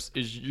these trips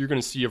is you're going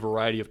to see a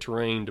variety of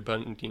terrain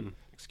depending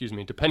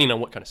on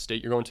what kind of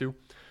state you're going to.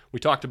 We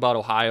talked about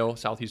Ohio,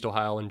 Southeast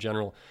Ohio in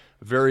general,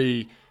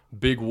 very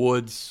big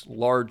woods,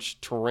 large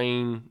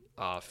terrain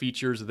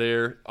features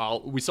there.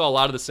 We saw a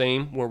lot of the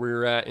same where we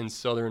were at in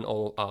southern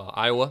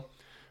Iowa.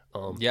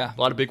 A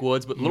lot of big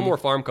woods, but a little more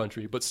farm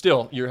country. But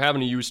still, you're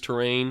having to use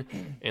terrain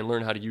and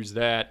learn how to use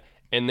that.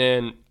 And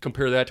then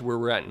compare that to where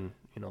we're at in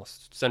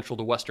central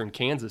to western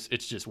Kansas.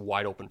 It's just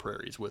wide open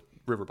prairies with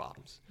river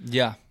bottoms.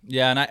 Yeah,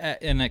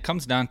 and it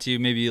comes down to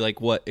maybe like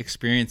what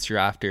experience you're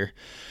after.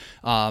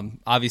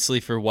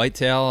 Obviously, for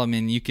whitetail, I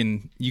mean you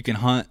can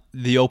hunt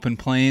the open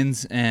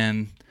plains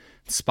and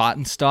spot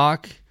and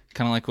stalk,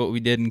 kind of like what we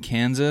did in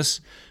Kansas,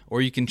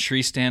 or you can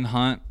tree stand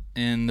hunt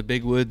in the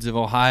big woods of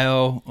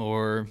Ohio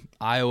or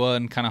Iowa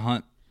and kind of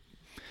hunt.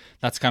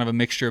 That's kind of a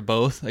mixture of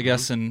both, I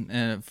guess,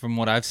 and from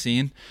what I've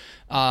seen.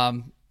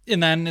 And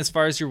then as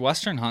far as your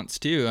western hunts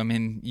too, I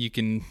mean, you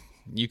can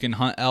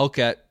hunt elk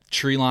at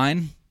tree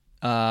line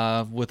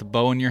with a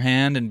bow in your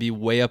hand and be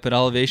way up at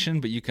elevation,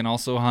 but you can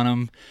also hunt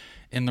them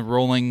in the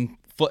rolling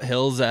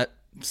foothills at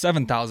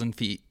 7,000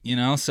 feet.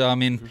 So I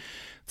mean,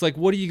 it's like,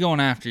 what are you going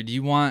after? Do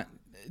you want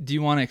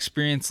to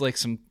experience like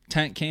some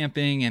tent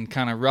camping and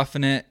kind of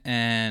roughing it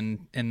and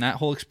that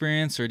whole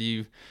experience, or do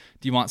you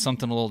want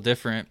something a little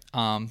different?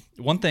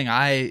 One thing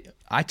I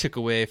took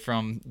away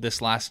from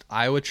this last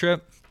Iowa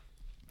trip,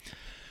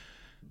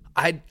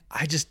 I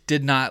just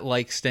did not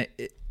like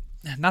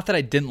not that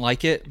I didn't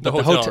like it, but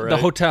the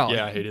hotel.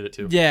 Yeah, I hated it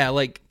too. Yeah,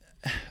 like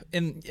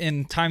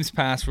in times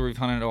past where we've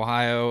hunted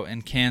Ohio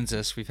and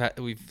Kansas,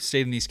 we've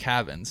stayed in these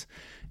cabins.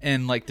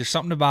 And like, there's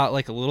something about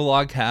like a little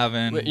log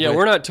cabin. Yeah,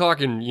 we're not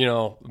talking,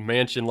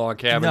 mansion log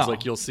cabins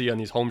like you'll see on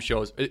these home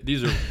shows.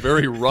 These are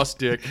very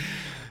rustic.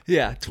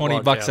 Yeah,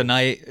 $20 a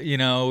night. We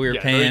were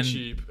paying. Very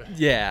cheap.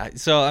 Yeah,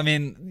 so I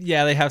mean,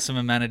 yeah, they have some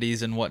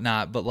amenities and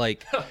whatnot, but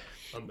like,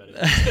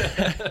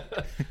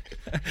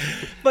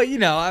 but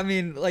I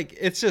mean, like,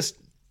 it's just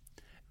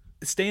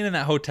staying in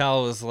that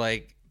hotel was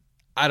like,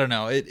 I don't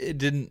know, it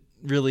didn't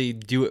really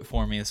do it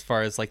for me as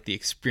far as like the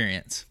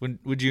experience.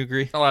 Would you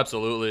agree? Oh,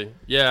 absolutely.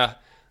 Yeah.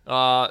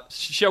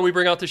 Shall we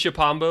bring out the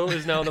Shipambo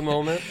is now the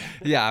moment?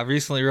 Yeah, I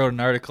recently wrote an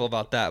article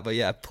about that, but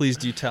yeah, please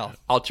do tell.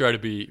 I'll try to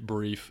be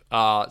brief.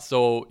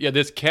 So yeah,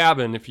 this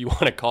cabin, if you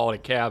want to call it a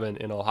cabin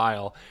in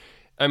Ohio,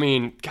 I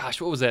mean,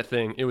 gosh, what was that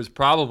thing? It was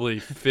probably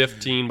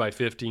 15 by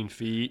 15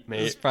 feet.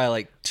 It was probably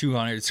like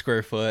 200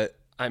 square foot.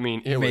 I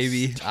mean, it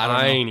maybe was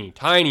tiny.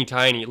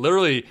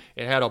 Literally,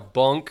 it had a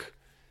bunk.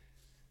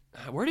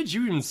 Where did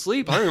you even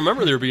sleep? I don't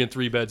remember there being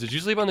 3 beds. Did you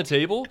sleep on the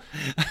table?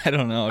 I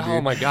don't know, dude.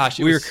 Oh my gosh,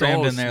 we were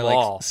crammed in there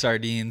small. like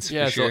sardines.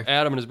 Yeah, for sure. So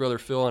Adam and his brother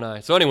Phil and I.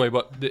 So anyway,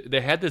 but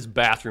they had this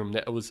bathroom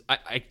that was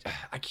I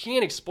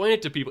can't explain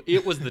it to people.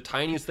 It was the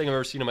tiniest thing I've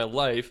ever seen in my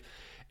life,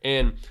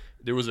 and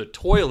there was a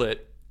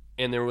toilet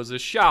and there was a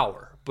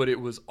shower, but it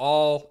was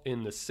all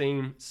in the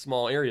same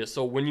small area.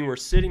 So when you were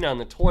sitting on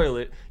the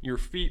toilet, your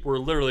feet were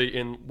literally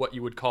in what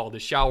you would call the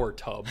shower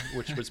tub,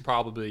 which was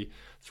probably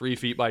 3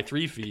 feet by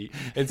 3 feet.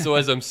 And so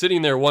as I'm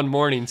sitting there one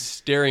morning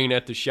staring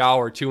at the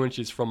shower 2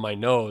 inches from my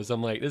nose,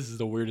 I'm like, this is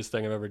the weirdest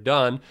thing I've ever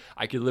done.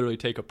 I could literally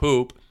take a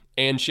poop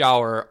and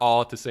shower all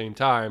at the same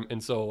time.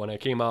 And so when I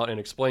came out and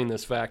explained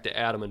this fact to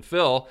Adam and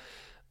Phil,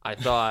 I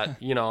thought,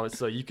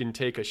 so you can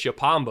take a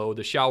Shipambo,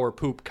 the shower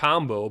poop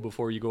combo,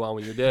 before you go on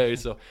with your day.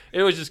 So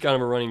it was just kind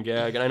of a running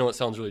gag. And I know it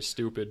sounds really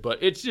stupid, but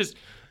it's just,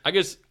 I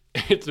guess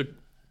it's a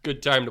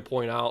good time to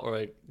point out,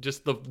 like,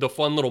 just the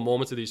fun little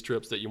moments of these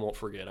trips that you won't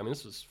forget. I mean,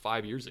 this was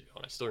 5 years ago,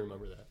 and I still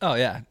remember that. Oh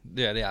yeah.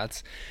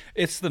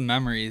 It's the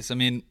memories. I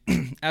mean,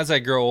 as I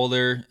grow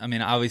older, I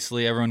mean,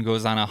 obviously everyone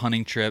goes on a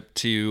hunting trip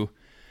to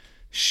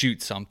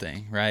shoot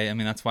something, right? I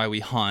mean, that's why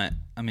we hunt.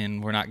 I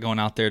mean, we're not going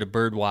out there to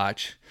bird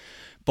watch.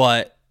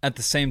 But at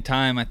the same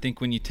time, I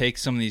think when you take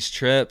some of these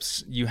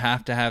trips, you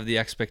have to have the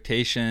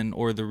expectation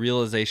or the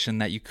realization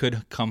that you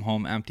could come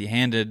home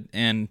empty-handed.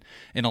 And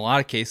in a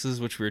lot of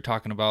cases, which we were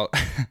talking about,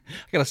 I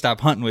got to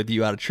stop hunting with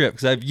you out of trip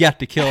because I've yet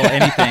to kill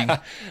anything.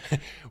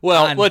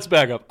 Well, let's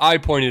back up. I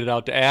pointed it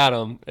out to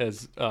Adam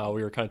as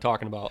we were kind of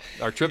talking about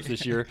our trips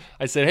this year.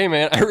 I said, hey,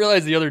 man, I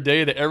realized the other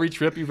day that every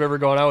trip you've ever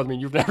gone out with me,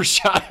 you've never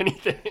shot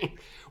anything,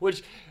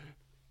 which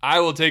I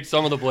will take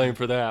some of the blame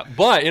for that.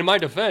 But in my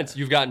defense,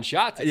 you've gotten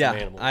shots at some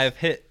animals. I've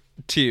hit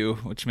 2,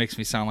 which makes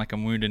me sound like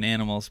I'm wounding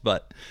animals,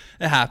 but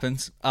it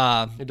happens.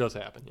 It does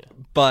happen, yeah.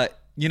 But,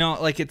 you know,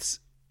 like it's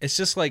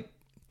just like,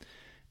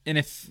 and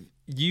if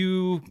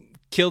you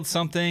killed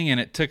something and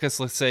it took us,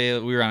 let's say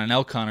we were on an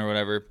elk hunt or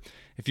whatever,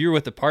 if you were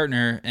with a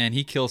partner and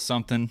he kills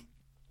something,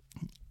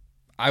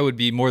 I would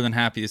be more than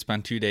happy to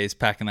spend 2 days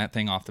packing that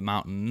thing off the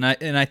mountain.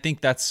 And I think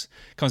that's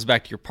comes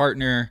back to your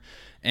partner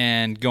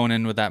and going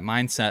in with that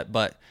mindset,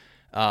 but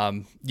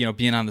you know,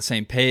 being on the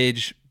same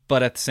page.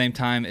 But at the same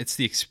time, it's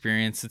the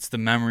experience, it's the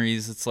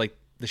memories, it's like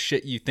the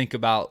shit you think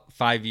about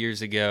 5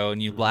 years ago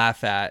and you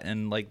laugh at,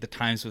 and like the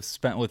times we've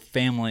spent with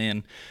family.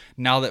 And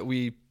now that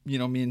we, you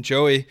know, me and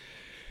Joey,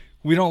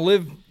 we don't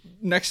live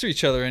next to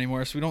each other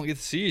anymore, so we don't get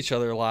to see each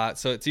other a lot.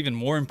 So it's even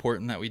more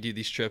important that we do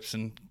these trips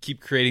and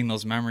keep creating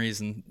those memories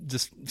and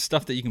just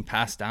stuff that you can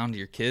pass down to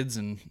your kids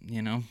and,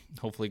 you know,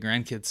 hopefully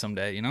grandkids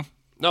someday, you know?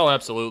 No,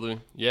 absolutely.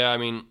 Yeah, I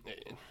mean,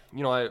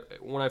 you know,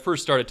 when I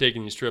first started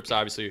taking these trips,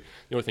 obviously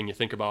the only thing you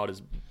think about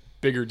is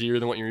bigger deer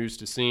than what you're used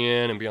to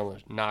seeing and being able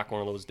to knock one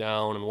of those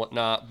down and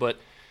whatnot. But,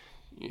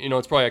 you know,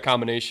 it's probably a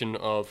combination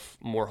of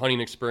more hunting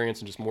experience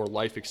and just more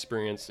life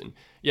experience. And,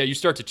 yeah, you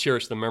start to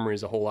cherish the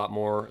memories a whole lot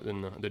more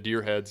than the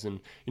deer heads. And,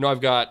 you know,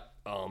 I've got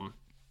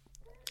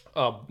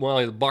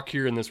well, the buck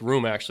here in this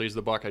room actually is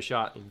the buck I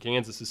shot in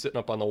Kansas, is sitting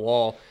up on the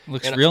wall.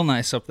 Looks real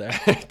nice up there.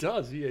 It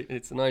does.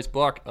 It's a nice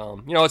buck.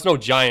 You know, it's no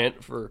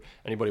giant for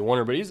anybody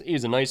wondering, but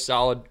he's a nice,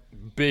 solid,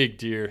 big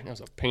deer. It was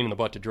a pain in the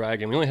butt to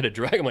drag him. We only had to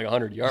drag him like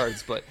 100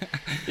 yards, but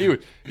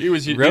he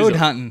was road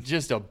hunting.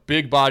 Just a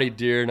big-bodied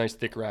deer, nice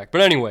thick rack.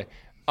 But anyway,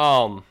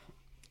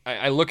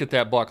 I look at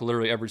that buck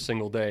literally every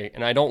single day,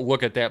 and I don't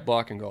look at that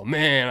buck and go,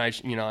 man,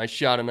 I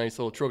shot a nice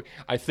little trophy.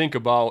 I think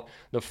about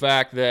the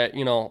fact that,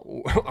 you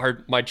know,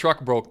 my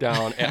truck broke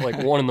down at like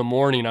 1 a.m.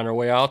 on our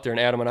way out there, and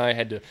Adam and I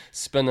had to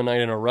spend the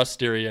night in a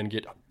rest area and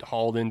get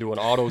hauled into an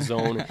auto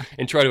zone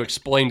and try to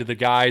explain to the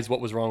guys what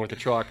was wrong with the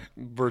truck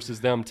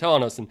versus them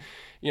telling us. And,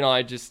 you know,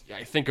 I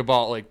think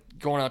about like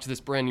going out to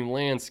this brand new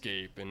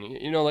landscape, and,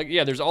 you know, like,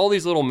 yeah, there's all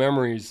these little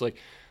memories, like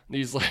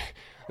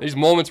these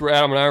moments where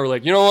Adam and I were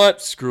like, you know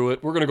what, screw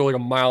it. We're going to go like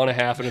 1.5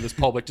 miles into this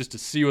public just to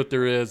see what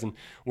there is. And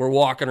we're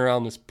walking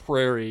around this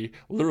prairie.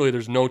 Literally,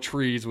 there's no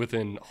trees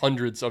within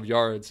hundreds of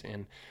yards.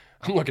 And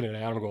I'm looking at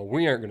Adam going,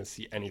 we aren't going to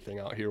see anything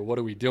out here. What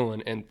are we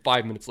doing? And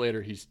 5 minutes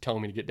later, he's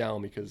telling me to get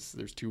down because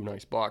there's 2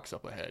 nice bucks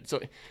up ahead. So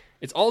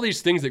it's all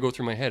these things that go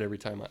through my head every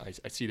time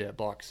I see that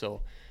buck.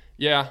 So,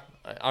 yeah,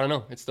 I don't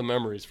know. It's the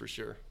memories for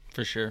sure.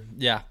 For sure,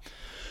 yeah.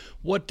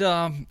 What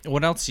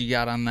else you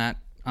got on that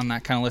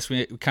kind of list?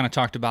 We kind of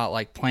talked about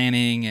like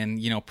planning and,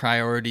 you know,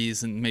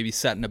 priorities and maybe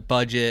setting a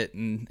budget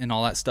and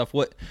all that stuff.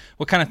 What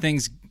kind of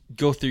things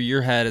go through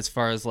your head as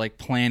far as like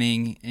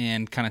planning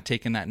and kind of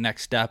taking that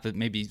next step at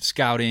maybe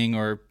scouting,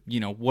 or,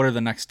 you know, what are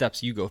the next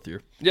steps you go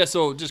through? Yeah,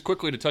 so just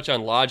quickly to touch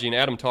on lodging,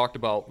 Adam talked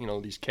about, you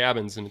know, these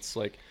cabins, and it's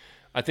like,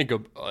 I think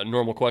a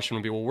normal question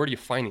would be, well, where do you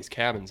find these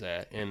cabins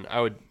at? And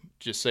I would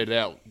just say to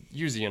that,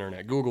 use the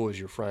internet. Google is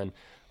your friend.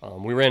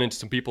 We ran into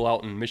some people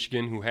out in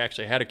Michigan who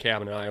actually had a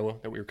cabin in Iowa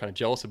that we were kind of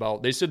jealous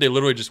about. They said they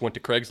literally just went to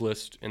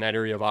Craigslist in that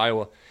area of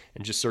Iowa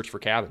and just searched for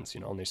cabins,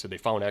 you know, and they said they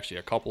found actually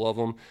a couple of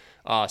them.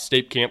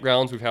 State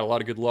campgrounds, we've had a lot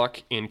of good luck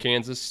in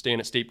Kansas staying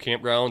at state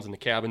campgrounds and the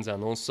cabins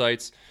on those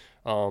sites.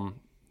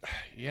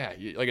 Yeah,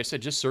 like I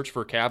said, just search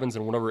for cabins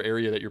in whatever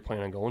area that you're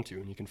planning on going to,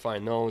 and you can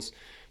find those.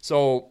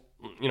 So,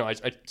 you know, I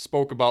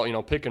spoke about, you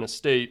know, picking a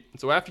state.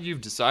 So after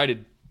you've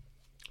decided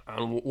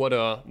on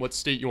what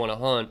state you want to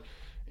hunt,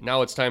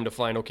 now it's time to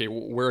find, okay,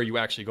 where are you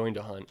actually going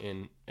to hunt?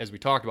 And as we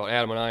talked about,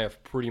 Adam and I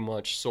have pretty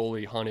much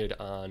solely hunted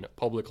on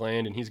public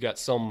land, and he's got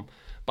some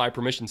by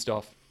permission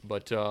stuff.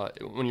 But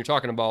when you're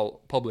talking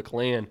about public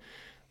land,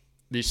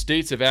 these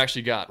states have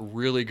actually got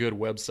really good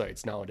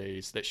websites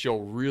nowadays that show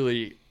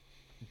really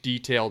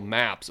detailed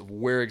maps of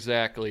where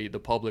exactly the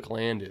public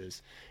land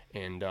is.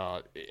 And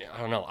I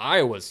don't know,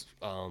 Iowa's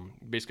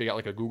basically got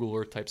like a Google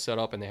Earth type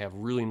setup, and they have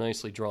really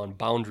nicely drawn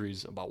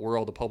boundaries about where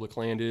all the public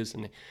land is,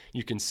 and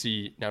you can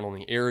see not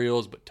only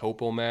aerials but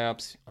topo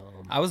maps.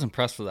 I was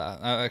impressed with that.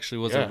 That actually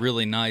was a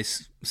really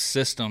nice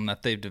system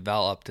that they've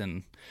developed,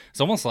 and it's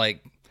almost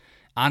like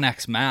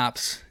Onyx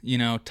Maps, you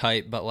know,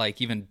 type, but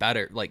like even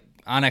better, like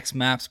Onyx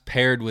Maps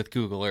paired with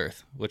Google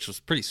Earth, which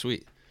was pretty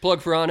sweet. Plug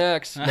for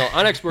Onyx. No,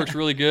 Onyx works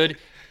really good.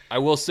 I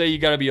will say you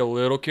got to be a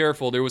little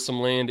careful. There was some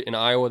land in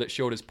Iowa that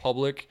showed as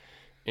public,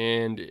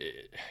 and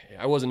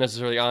I wasn't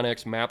necessarily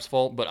onX Maps'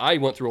 fault, but I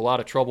went through a lot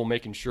of trouble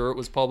making sure it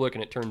was public,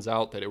 and it turns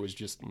out that it was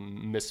just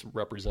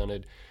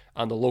misrepresented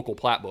on the local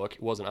plat book.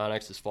 It wasn't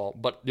onX's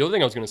fault. But the other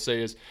thing I was going to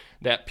say is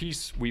that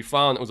piece we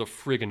found that was a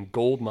friggin'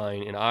 gold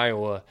mine in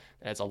Iowa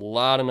has a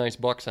lot of nice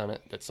bucks on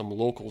it that some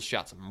locals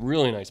shot some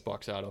really nice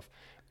bucks out of.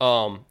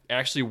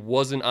 Actually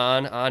wasn't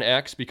on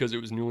onX because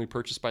it was newly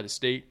purchased by the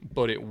state,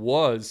 but it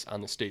was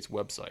on the state's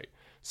website.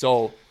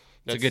 So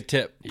that's a good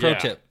tip.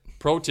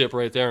 Pro tip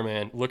right there,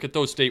 man. Look at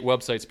those state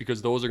websites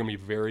because those are going to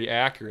be very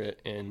accurate.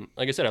 And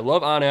like I said, I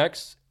love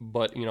onX,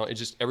 but it's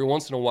just every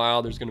once in a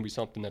while there's going to be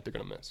something that they're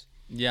going to miss.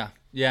 Yeah.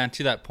 And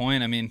to that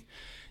point, I mean,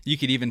 you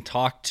could even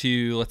talk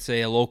to, let's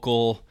say, a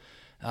local,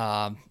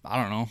 I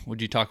don't know,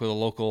 would you talk with a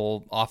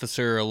local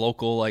officer, a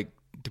local like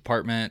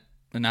department,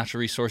 the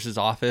natural resources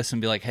office,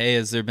 and be like, hey,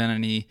 has there been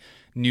any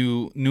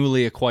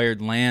newly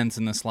acquired lands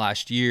in this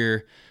last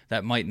year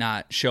that might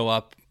not show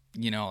up,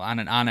 on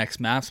an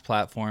onX Maps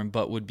platform,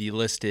 but would be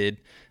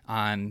listed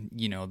on,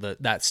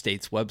 that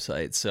state's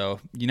website. So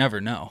you never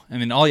know. I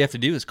mean, all you have to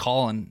do is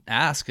call and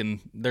ask,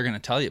 and they're going to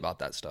tell you about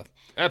that stuff.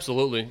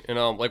 Absolutely. And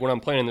like when I'm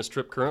planning this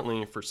trip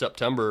currently for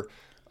September,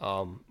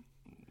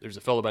 there's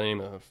a fellow by the name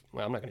of,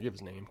 well, I'm not going to give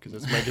his name because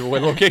this might give away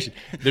the location.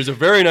 There's a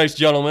very nice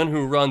gentleman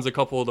who runs a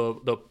couple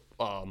of the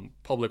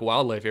public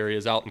wildlife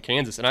areas out in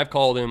Kansas. And I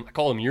called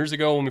him years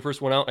ago when we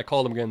first went out. I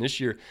called him again this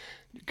year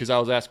because I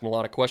was asking a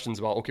lot of questions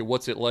about, okay,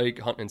 what's it like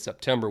hunting in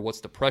September? What's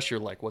the pressure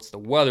like? What's the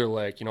weather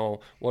like?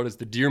 What is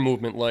the deer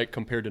movement like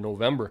compared to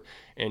November?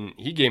 And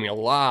he gave me a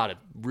lot of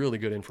really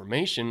good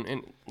information.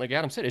 And like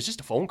Adam said, it's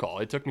just a phone call.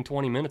 It took me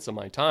 20 minutes of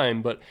my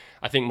time, but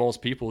I think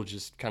most people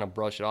just kind of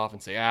brush it off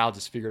and say, I'll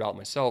just figure it out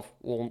myself.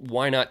 Well,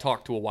 why not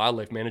talk to a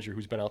wildlife manager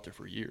who's been out there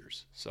for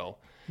years? So,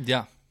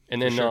 yeah.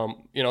 And then, sure.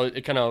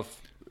 It kind of,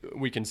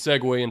 we can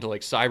segue into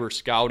like cyber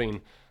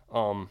scouting.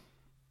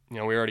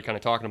 We're already kind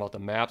of talking about the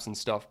maps and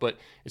stuff, but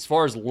as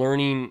far as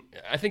learning,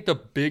 I think the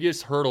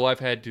biggest hurdle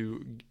I've had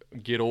to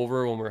get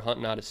over when we're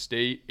hunting out of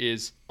state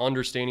is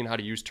understanding how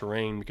to use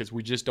terrain because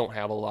we just don't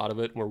have a lot of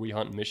it where we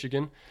hunt in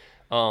Michigan.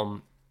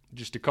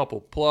 Just a couple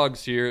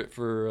plugs here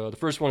for the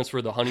first one is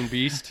for the Hunting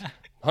Beast,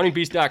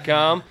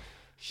 huntingbeast.com.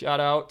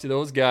 Shout out to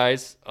those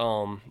guys.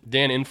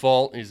 Dan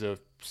Infalt is a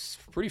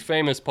pretty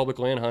famous public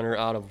land hunter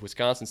out of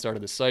Wisconsin,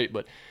 started the site,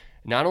 but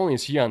not only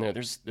is he on there,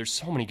 there's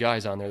so many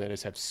guys on there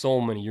that have so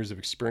many years of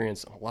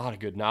experience, a lot of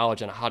good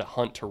knowledge on how to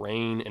hunt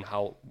terrain and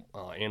how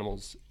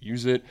animals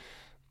use it.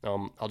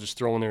 I'll just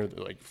throw in there,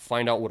 like,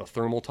 find out what a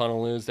thermal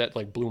tunnel is. That,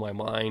 like, blew my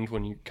mind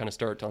when you kind of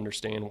start to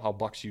understand how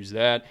bucks use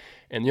that.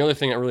 And the other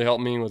thing that really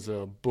helped me was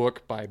a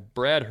book by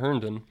Brad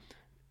Herndon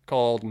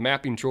called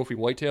Mapping Trophy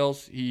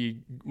Whitetails. He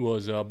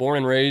was born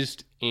and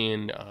raised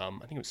in, I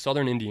think it was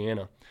southern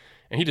Indiana.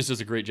 And he just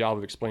does a great job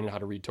of explaining how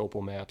to read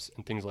topo maps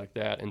and things like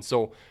that. And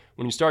so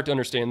when you start to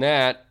understand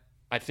that,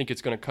 I think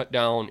it's going to cut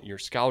down your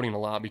scouting a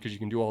lot because you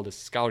can do all this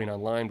scouting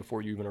online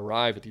before you even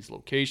arrive at these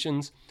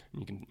locations.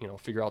 And you can,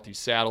 figure out these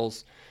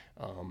saddles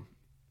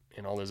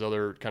and all those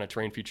other kind of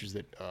terrain features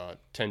that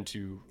tend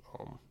to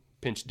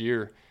pinch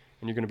deer.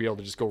 And you're going to be able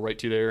to just go right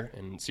to there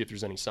and see if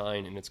there's any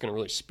sign. And it's going to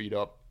really speed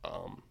up,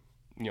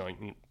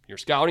 your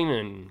scouting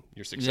and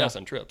your success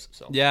on trips.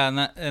 So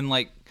yeah, and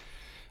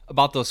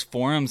about those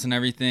forums and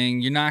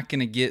everything, you're not going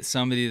to get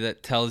somebody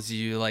that tells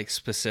you like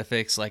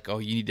specifics like, oh,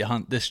 you need to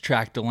hunt this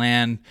tract of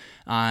land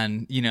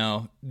on,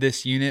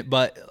 this unit.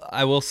 But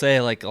I will say,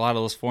 like, a lot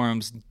of those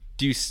forums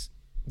do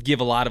give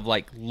a lot of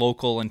like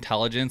local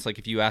intelligence. Like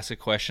if you ask a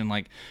question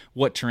like,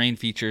 what terrain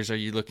features are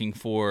you looking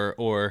for?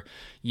 Or,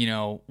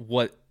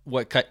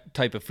 what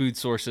type of food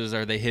sources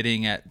are they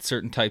hitting at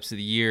certain types of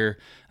the year?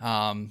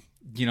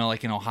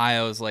 Like in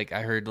Ohio, is like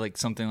I heard like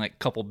something like a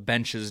couple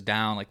benches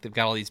down, like they've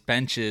got all these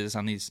benches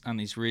on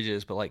these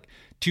ridges, but like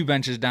 2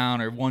 benches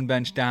down or 1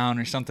 bench down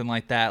or something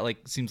like that.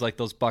 Like seems like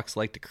those bucks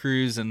like to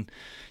cruise, and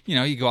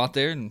you go out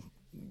there and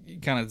you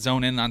kind of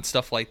zone in on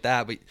stuff like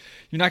that, but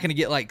you're not going to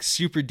get like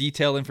super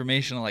detailed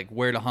information on like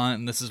where to hunt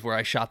and this is where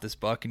I shot this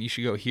buck and you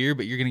should go here,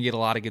 but you're going to get a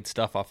lot of good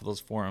stuff off of those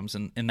forums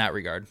in that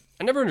regard.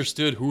 I never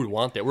understood who would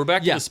want that. We're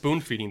back to the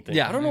spoon feeding thing.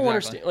 Yeah, I don't know.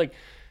 Understand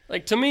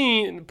like to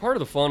me, part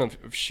of the fun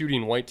of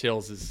shooting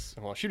whitetails is,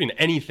 shooting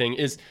anything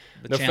is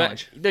the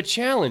challenge. The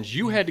challenge.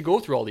 You had to go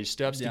through all these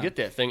steps to get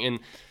that thing, and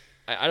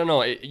I don't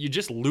know. You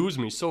just lose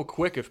me so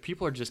quick if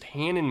people are just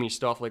handing me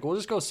stuff like, "Well,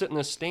 just go sit in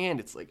this stand."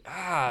 It's like,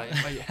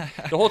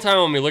 the whole time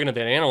I'm looking at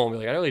that animal, I'm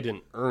like, I really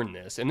didn't earn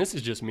this. And this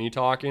is just me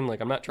talking.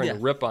 Like I'm not trying to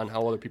rip on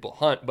how other people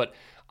hunt, but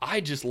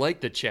I just like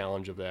the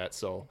challenge of that.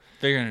 So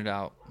figuring it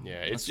out.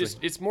 Yeah,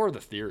 it's more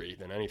the theory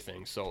than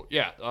anything. So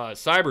yeah,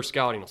 cyber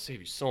scouting will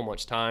save you so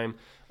much time.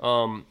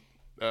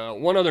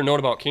 One other note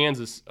about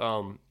Kansas.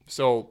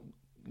 So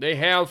they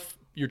have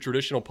your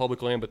traditional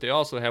public land, but they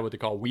also have what they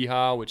call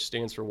WIHA, which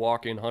stands for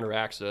Walk-in Hunter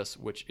Access,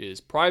 which is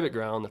private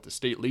ground that the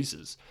state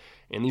leases.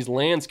 And these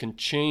lands can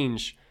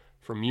change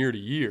from year to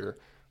year,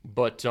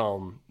 but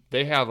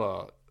they have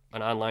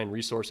an online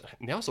resource.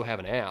 And they also have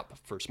an app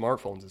for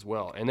smartphones as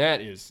well, and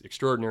that is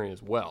extraordinary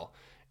as well.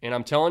 And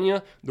I'm telling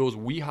you, those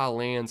Weehaw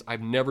lands,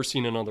 I've never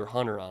seen another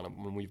hunter on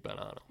them when we've been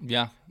on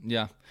them.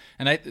 Yeah.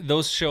 And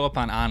those show up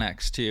on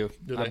Onyx too.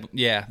 Do they?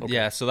 Yeah. Okay.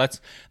 Yeah. So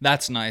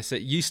that's nice.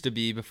 It used to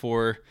be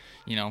before,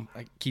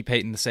 I keep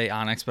hating to say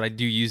Onyx, but I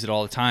do use it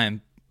all the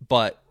time.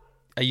 But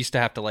I used to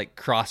have to like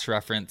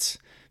cross-reference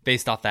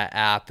based off that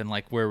app and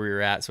like where we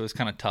were at. So it was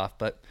kind of tough.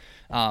 But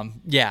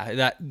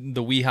that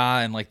the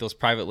Weehaw and like those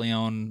privately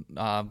owned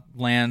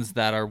lands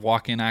that are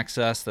walk-in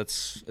access,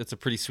 it's a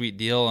pretty sweet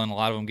deal, and a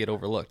lot of them get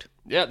overlooked.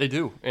 Yeah, they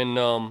do. And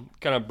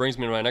kind of brings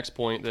me to my next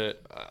point that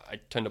I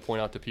tend to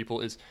point out to people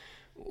is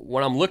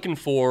what I'm looking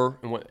for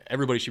and what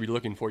everybody should be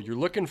looking for. You're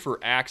looking for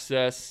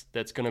access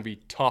that's going to be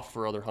tough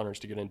for other hunters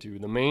to get into.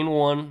 The main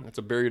one that's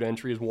a barrier to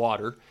entry is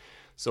water.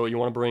 So you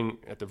want to bring,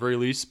 at the very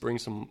least, bring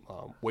some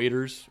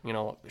waders.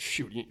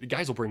 The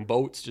guys will bring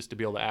boats just to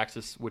be able to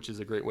access, which is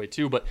a great way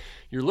too. But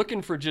you're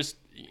looking for just,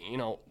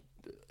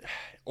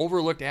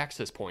 overlooked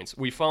access points.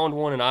 We found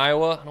one in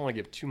Iowa. I don't want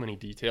to give too many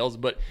details,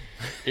 but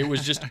it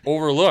was just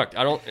overlooked.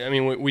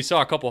 We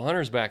saw a couple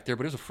hunters back there,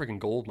 but it was a freaking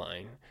gold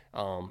mine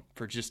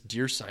for just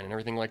deer sign and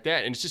everything like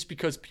that. And it's just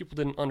because people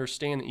didn't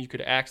understand that you could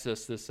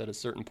access this at a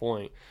certain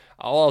point.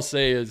 All I'll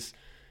say is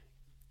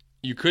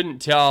you couldn't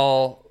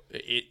tell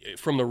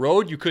from the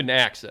road, you couldn't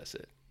access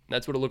it.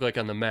 That's what it looked like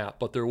on the map,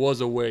 but there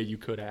was a way you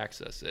could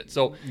access it.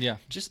 So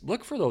just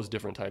look for those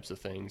different types of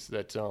things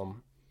that are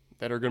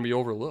going to be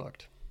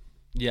overlooked.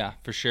 Yeah,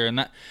 for sure.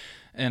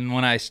 And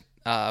when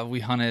we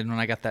hunted when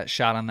I got that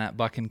shot on that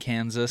buck in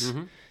Kansas,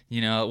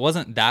 it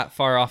wasn't that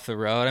far off the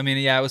road. I mean,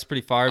 yeah, it was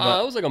pretty far,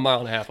 but it was like a mile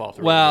and a half off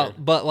the road. Well,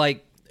 but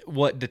like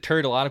what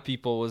deterred a lot of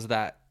people was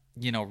that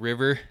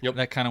river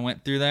that kind of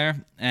went through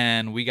there,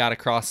 and we got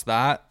across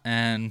that,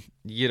 and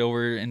you get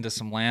over into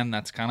some land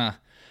that's kind of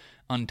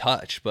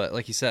untouched. But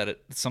like you said,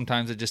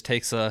 sometimes it just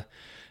takes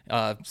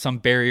some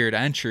barrier to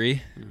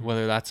entry,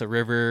 whether that's a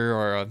river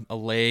or a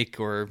lake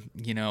or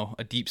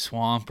a deep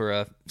swamp or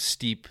a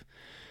steep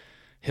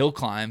hill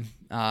climb.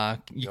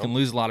 You can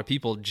lose a lot of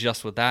people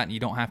just with that, and you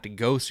don't have to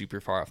go super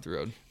far off the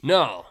road.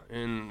 No,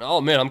 and I'll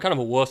admit I'm kind of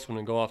a wuss when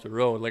I go off the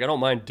road. Like I don't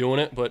mind doing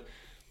it, but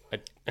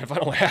if I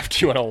don't have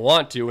to, I don't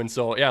want to. And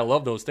so, I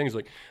love those things.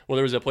 Like,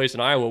 there was a place in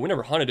Iowa. We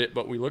never hunted it,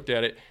 but we looked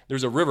at it.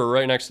 There's a river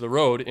right next to the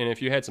road, and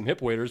if you had some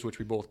hip waders, which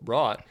we both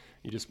brought,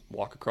 you just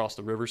walk across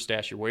the river,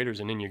 stash your waders,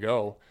 and in you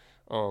go.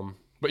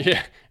 But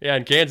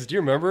in Kansas, do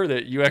you remember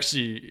that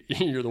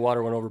the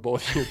water went over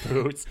both your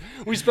boots?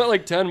 We spent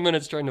like 10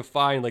 minutes trying to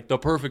find like the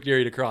perfect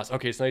area to cross.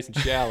 Okay, it's nice and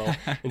shallow,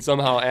 and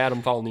somehow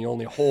Adam found the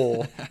only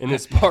hole in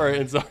this part,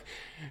 and so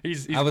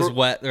I was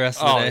wet the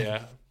rest of the day. Oh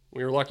yeah.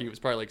 We were lucky. It was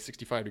probably like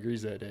 65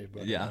 degrees that day.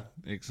 But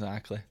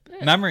exactly.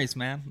 Yeah. Memories,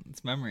 man.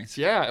 It's memories.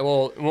 Yeah.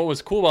 Well, what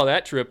was cool about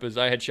that trip is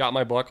I had shot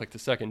my buck like the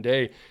second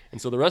day,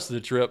 and so the rest of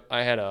the trip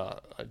I had a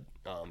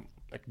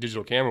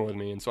digital camera with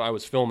me, and so I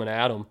was filming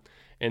Adam.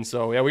 And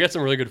so, we got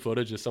some really good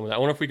footage of some of that. I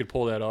wonder if we could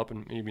pull that up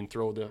and even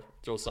throw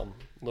some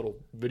little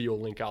video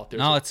link out there.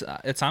 No, it's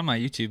on my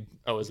YouTube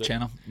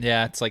channel.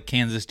 Yeah, it's like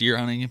Kansas deer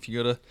hunting if you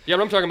go to... Yeah,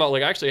 but I'm talking about,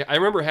 like, actually, I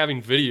remember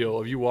having video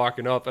of you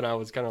walking up, and I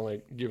was kind of,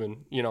 like,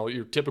 giving,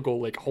 your typical,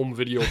 like, home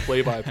video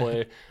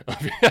play-by-play.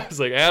 I was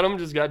like, Adam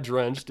just got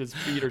drenched, his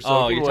feet or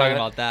something. Oh, you're talking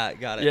about that.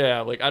 Got it. Yeah,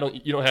 like,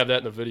 you don't have that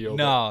in the video.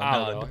 No, I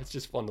don't know. It's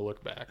just fun to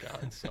look back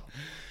on, so...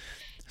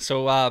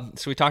 So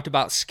we talked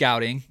about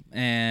scouting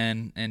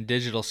and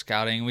digital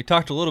scouting. We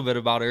talked a little bit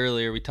about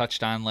earlier. We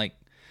touched on like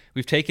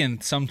we've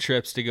taken some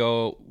trips to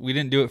go. We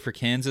didn't do it for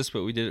Kansas,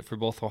 but we did it for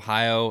both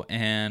Ohio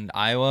and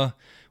Iowa,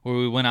 where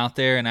we went out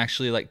there and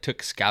actually like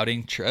took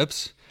scouting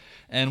trips.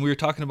 And we were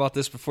talking about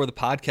this before the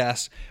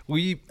podcast.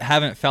 We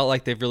haven't felt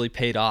like they've really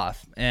paid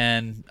off.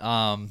 And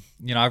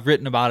I've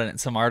written about it in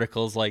some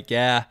articles. Like,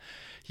 it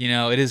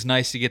is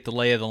nice to get the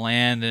lay of the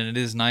land, and it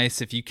is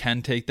nice if you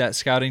can take that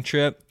scouting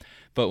trip.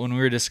 But when we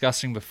were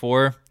discussing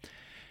before,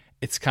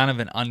 it's kind of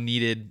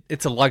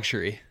it's a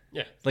luxury.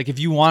 Yeah. Like if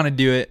you want to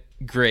do it,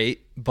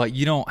 great, but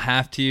you don't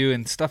have to,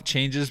 and stuff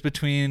changes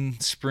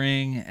between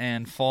spring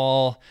and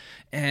fall.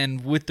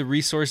 And with the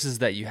resources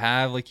that you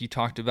have, like you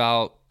talked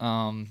about,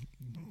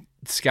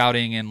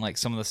 scouting and like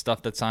some of the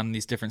stuff that's on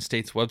these different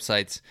states'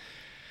 websites,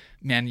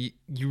 man,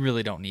 you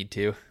really don't need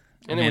to.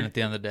 And at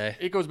the end of the day,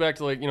 it goes back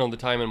to like, the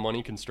time and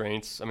money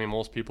constraints. I mean,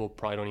 most people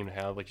probably don't even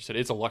have, like you said,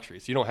 it's a luxury.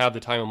 So you don't have the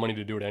time and money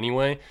to do it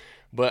anyway.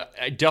 But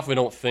I definitely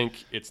don't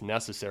think it's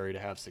necessary to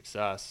have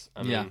success.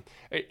 I mean,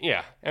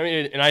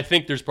 and I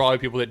think there's probably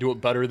people that do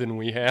it better than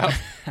we have.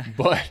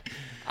 But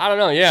I don't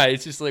know. Yeah,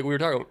 it's just like we were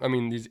talking. I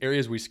mean, these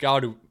areas we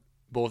scouted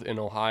both in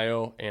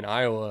Ohio and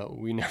Iowa,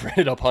 we never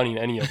ended up hunting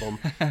any of them.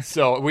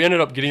 So we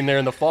ended up getting there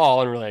in the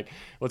fall, and we're like,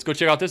 let's go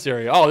check out this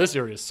area. Oh, this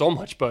area is so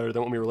much better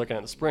than what we were looking at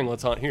in the spring.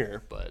 Let's hunt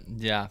here. But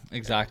yeah,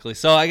 exactly.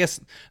 So I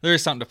guess there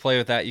is something to play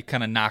with that. You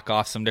kind of knock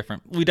off some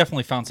different. We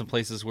definitely found some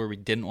places where we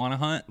didn't want to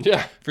hunt.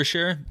 Yeah, for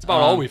sure. It's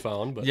about all we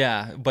found. But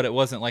yeah, but it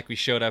wasn't like we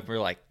showed up. We're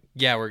like,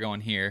 yeah, we're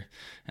going here,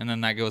 and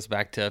then that goes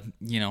back to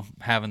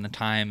having the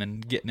time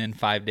and getting in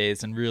 5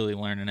 days and really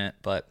learning it.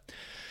 But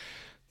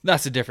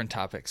that's a different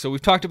topic. So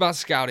we've talked about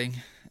scouting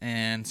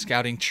and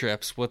scouting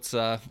trips. What's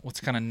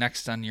kind of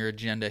next on your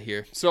agenda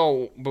here?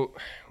 So, but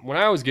when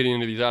I was getting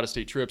into these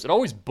out-of-state trips, it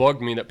always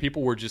bugged me that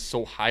people were just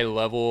so high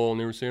level and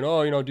they were saying,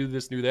 oh, do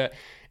this, do that.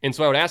 And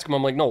so I would ask them,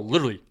 I'm like, no,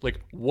 literally, like,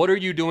 what are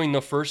you doing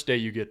the first day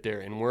you get there?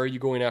 And where are you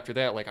going after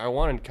that? Like, I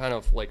wanted kind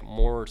of like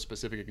more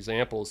specific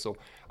examples. So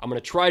I'm going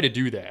to try to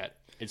do that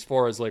as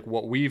far as like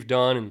what we've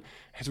done. And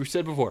as we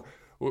said before,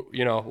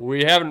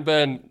 we haven't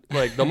been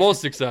like the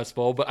most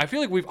successful, but I feel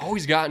like we've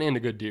always gotten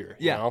into good deer.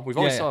 We've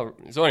always So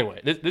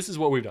anyway, this is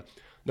what we've done.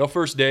 The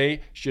first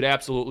day should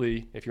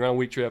absolutely, if you're on a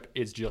week trip,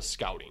 it's just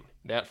scouting.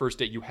 That first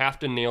day, you have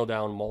to nail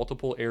down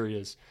multiple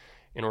areas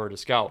in order to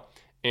scout.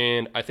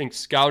 And I think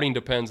scouting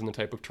depends on the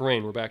type of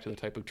terrain. We're back to the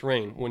type of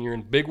terrain. When you're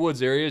in big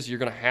woods areas, you're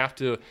going to have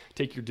to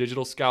take your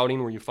digital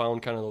scouting where you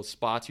found kind of those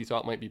spots you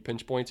thought might be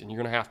pinch points, and you're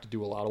going to have to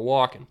do a lot of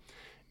walking.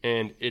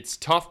 And it's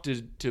tough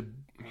to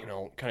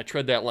kind of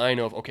tread that line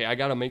of, okay, I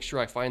got to make sure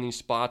I find these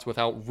spots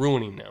without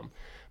ruining them.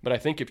 But I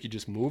think if you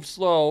just move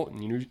slow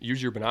and you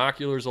use your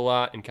binoculars a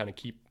lot and kind of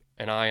keep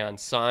an eye on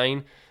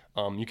sign,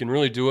 you can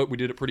really do it. We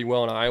did it pretty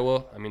well in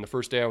Iowa. I mean, the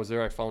first day I was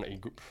there, I found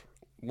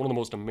one of the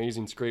most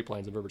amazing scrape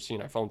lines I've ever seen.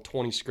 I found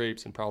 20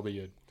 scrapes in probably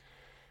a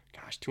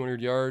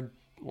 200-yard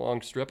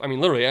long strip. I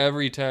mean, literally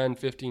every 10,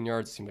 15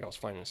 yards, it seemed like I was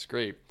finding a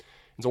scrape.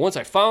 And so once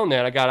I found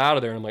that, I got out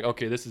of there and I'm like,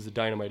 okay, this is a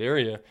dynamite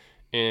area.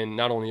 And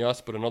not only us,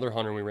 but another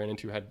hunter we ran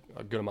into had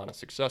a good amount of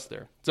success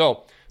there.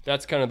 So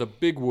that's kind of the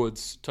big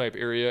woods type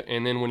area.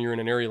 And then when you're in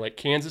an area like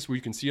Kansas where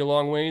you can see a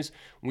long ways,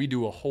 we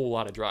do a whole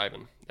lot of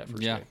driving that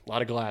first day. A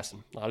lot of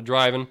glassing, a lot of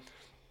driving,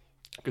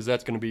 because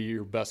that's going to be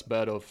your best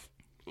bet of,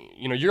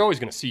 you're always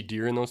going to see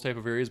deer in those type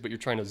of areas, but you're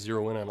trying to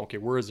zero in on, okay,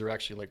 where is there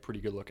actually like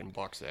pretty good looking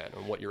bucks at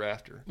and what you're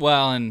after.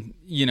 Well, and,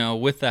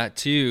 with that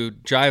too,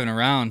 driving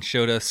around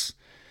showed us,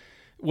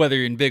 whether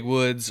you're in big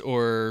woods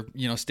or,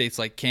 states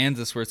like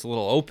Kansas where it's a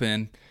little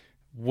open,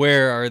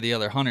 where are the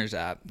other hunters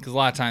at? Because a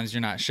lot of times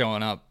you're not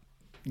showing up,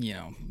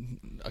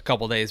 a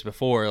couple days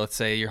before. Let's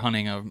say you're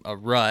hunting a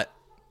rut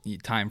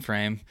time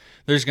frame.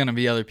 There's going to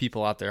be other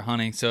people out there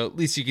hunting. So at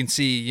least you can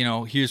see,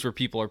 here's where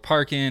people are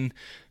parking.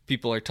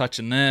 People are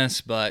touching this,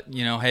 but,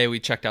 hey,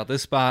 we checked out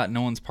this spot.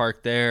 No one's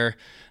parked there.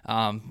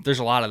 There's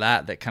a lot of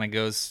that kind of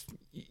goes,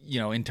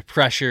 into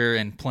pressure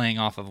and playing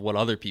off of what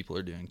other people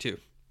are doing too.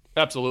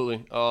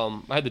 Absolutely.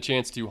 I had the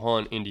chance to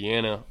hunt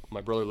Indiana.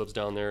 My brother lives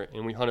down there,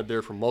 and we hunted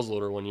there from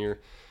muzzleloader one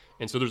year.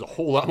 And so there's a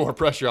whole lot more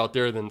pressure out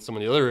there than some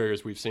of the other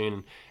areas we've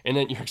seen. And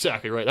then you're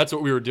exactly right. That's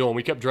what we were doing.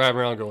 We kept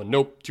driving around going,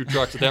 nope, 2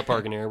 trucks at that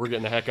parking area. We're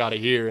getting the heck out of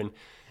here. And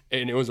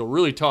it was a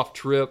really tough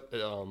trip.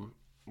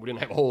 We didn't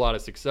have a whole lot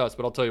of success.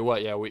 But I'll tell you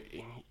what,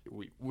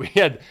 we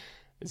had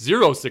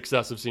zero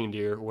success of seeing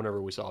deer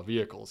whenever we saw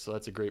vehicles. So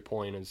that's a great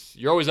point. Is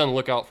you're always on the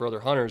lookout for other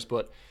hunters,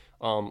 but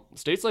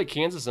states like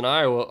Kansas and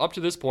Iowa, up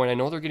to this point, I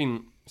know they're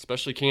getting,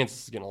 especially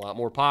Kansas is getting a lot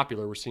more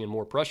popular. We're seeing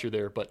more pressure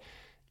there, but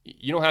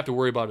you don't have to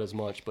worry about it as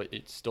much, but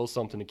it's still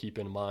something to keep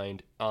in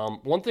mind.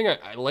 One thing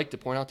I like to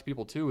point out to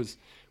people too is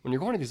when you're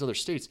going to these other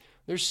states,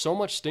 there's so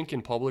much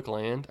stinking public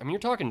land. I mean, you're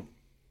talking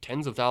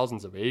tens of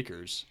thousands of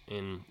acres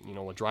in,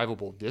 a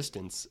drivable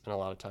distance, and a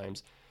lot of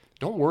times.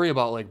 Don't worry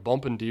about like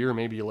bumping deer,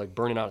 maybe like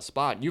burning out a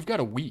spot. You've got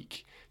a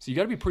week. So you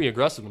got to be pretty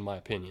aggressive, in my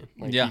opinion.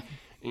 Like, yeah.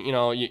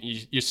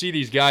 You see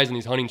these guys in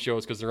these hunting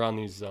shows because they're on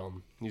these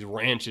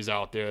ranches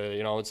out there,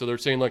 and so they're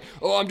saying like,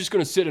 oh, I'm just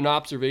going to sit in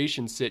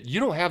observation sit. You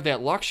don't have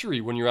that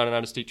luxury when you're on an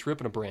out-of-state trip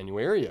in a brand new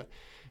area.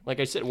 Like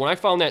I said, when I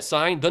found that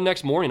sign, the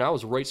next morning I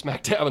was right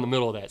smack dab in the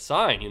middle of that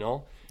sign,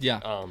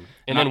 Yeah.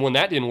 And then when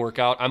that didn't work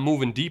out, I'm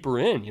moving deeper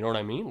in, you know what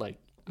I mean? Like,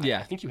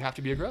 yeah. I think you have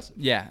to be aggressive.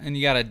 Yeah, and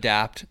you got to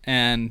adapt.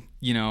 And,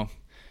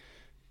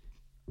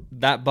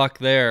 that buck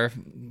there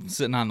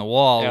sitting on the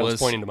wall I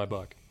was pointing to my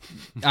buck.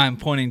 I'm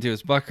pointing to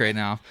his buck right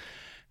now.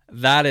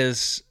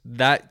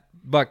 That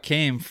buck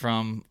came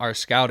from our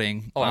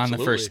scouting on the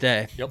first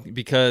day. Yep.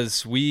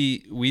 Because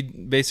we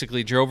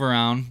basically drove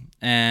around,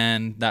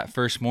 and that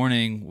first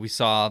morning we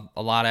saw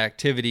a lot of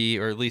activity,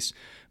 or at least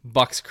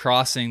bucks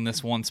crossing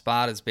this one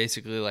spot is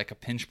basically like a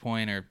pinch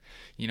point or,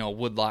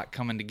 woodlot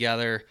coming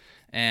together.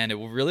 And it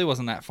really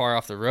wasn't that far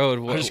off the road.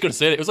 I was just going to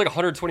say that. It was like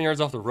 120 yards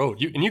off the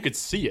road. And you could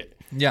see it.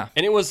 Yeah.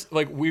 And it was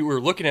like we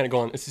were looking at it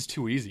going, this is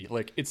too easy.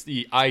 Like, it's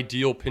the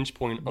ideal pinch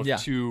point of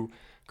 2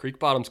 creek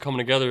bottoms coming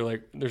together.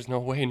 Like, there's no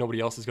way nobody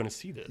else is going to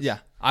see this. Yeah.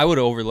 I would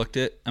have overlooked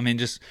it. I mean,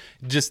 just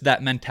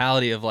that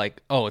mentality of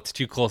like, oh, it's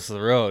too close to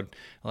the road.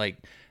 Like,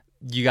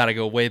 you got to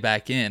go way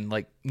back in.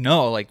 Like,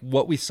 no, like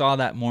what we saw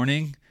that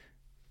morning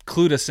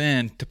clued us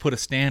in to put a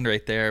stand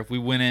right there. If we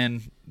went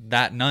in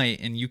that night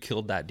and you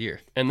killed that deer.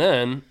 And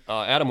then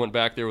Adam went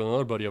back there with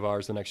another buddy of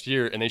ours the next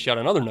year, and they shot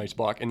another nice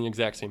buck in the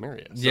exact same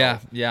area. So.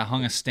 Yeah,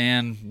 hung a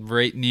stand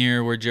right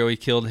near where Joey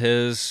killed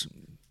his,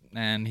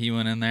 and he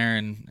went in there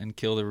and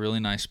killed a really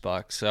nice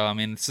buck. So, I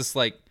mean, it's just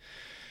like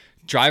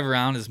drive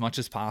around as much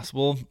as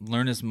possible,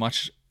 learn as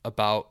much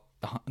about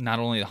not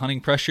only the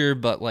hunting pressure,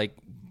 but like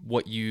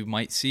what you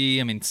might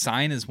see. I mean,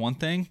 sign is one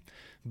thing,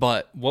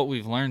 but what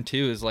we've learned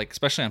too is like,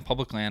 especially on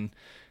public land,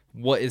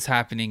 what is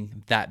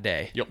happening that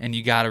day. Yep. And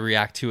you got to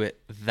react to it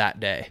that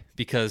day,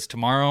 because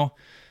tomorrow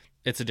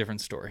it's a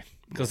different story.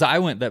 Because I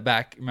went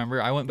back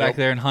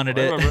there and hunted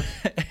it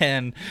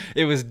and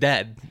it was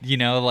dead,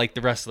 like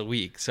the rest of the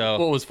week. So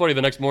well, it was funny.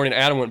 The next morning,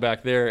 Adam went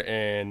back there,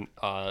 and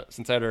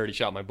since I'd already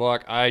shot my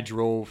buck, I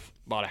drove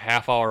about a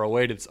half hour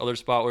away to this other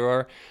spot we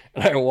were,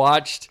 and I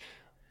watched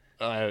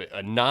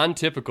a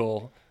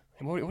non-typical.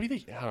 What do you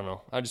think? I don't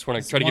know. I just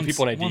want to try to give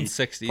people an idea.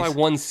 160s.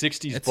 Probably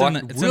 160s It's buck.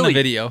 in the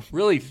video.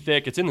 Really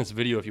thick. It's in this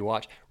video if you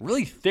watch.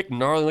 Really thick,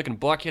 gnarly looking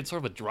buck. He had sort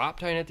of a drop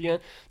tine at the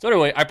end. So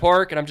anyway, I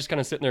park and I'm just kind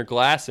of sitting there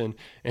glassing,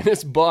 and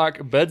this buck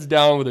beds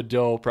down with a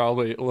doe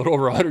probably a little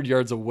over 100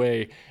 yards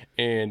away,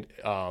 and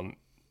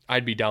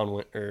I'd be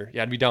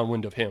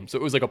downwind of him. So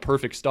it was like a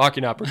perfect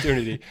stalking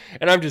opportunity.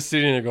 And I'm just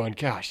sitting there going,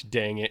 gosh,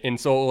 dang it. And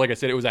so, like I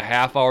said, it was a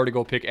half hour to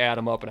go pick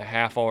Adam up and a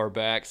half hour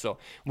back. So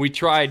we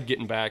tried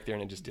getting back there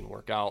and it just didn't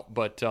work out.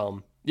 But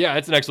yeah,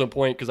 it's an excellent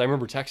point, because I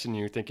remember texting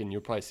you thinking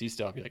you'll probably see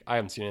stuff. You're like, I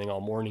haven't seen anything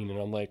all morning. And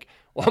I'm like,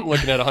 well, I'm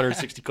looking at a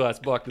 160 class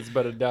buck that's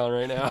bedded down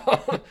right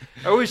now.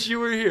 I wish you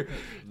were here.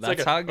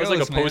 That's how it goes,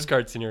 It's like a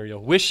postcard scenario.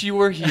 Wish you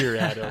were here,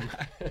 Adam.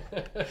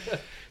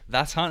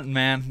 That's hunting,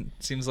 man.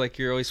 Seems like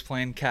you're always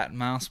playing cat and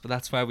mouse, but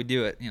that's why we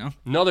do it,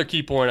 Another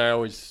key point I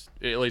always,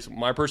 at least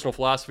my personal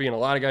philosophy, and a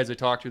lot of guys I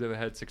talk to that have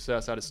had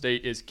success out of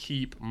state, is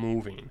keep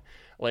moving.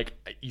 Like,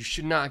 you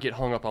should not get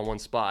hung up on one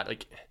spot.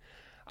 Like,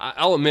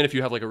 I'll admit, if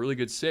you have like a really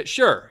good sit,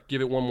 sure, give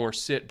it one more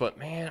sit. But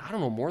man, I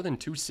don't know, more than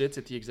 2 sits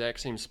at the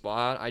exact same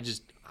spot,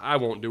 I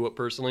won't do it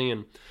personally.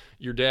 And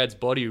your dad's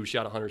buddy who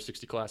shot a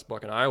 160 class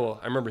buck in Iowa,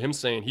 I remember him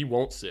saying he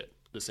won't sit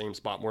the same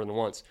spot more than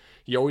once.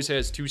 He always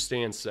has 2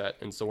 stands set,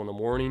 and so in the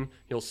morning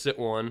he'll sit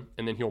one,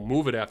 and then he'll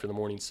move it after the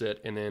morning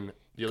sit, and then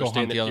the other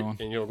stand,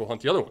 and he'll go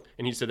hunt the other one.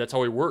 And he said that's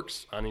how he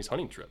works on these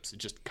hunting trips.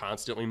 It's just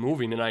constantly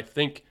moving, and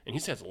he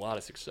has a lot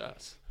of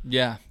success.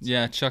 Yeah,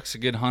 Chuck's a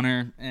good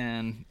hunter,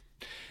 and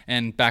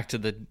back to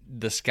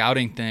the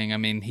scouting thing. I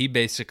mean, he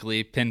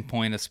basically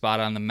pinpointed a spot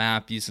on the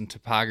map using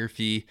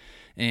topography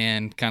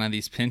and kind of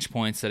these pinch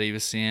points that he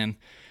was seeing.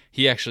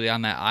 He actually,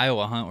 on that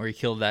Iowa hunt where he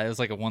killed that, it was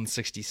like a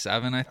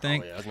 167, I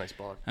think. Oh, yeah, that's a nice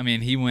buck. I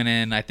mean, he went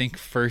in, I think,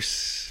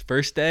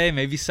 first day,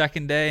 maybe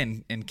second day,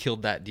 and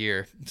killed that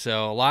deer.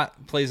 So a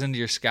lot plays into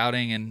your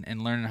scouting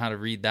and learning how to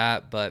read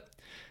that. But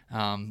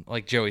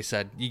like Joey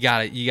said, you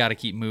gotta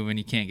keep moving.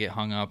 You can't get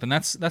hung up. And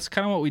that's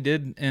kind of what we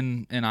did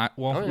in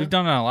Iowa. We've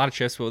done it on a lot of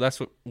trips, but that's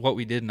what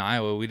we did in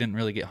Iowa. We didn't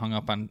really get hung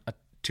up on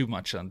too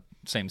much on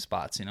same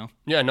spots,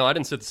 Yeah, no, I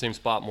didn't sit the same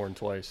spot more than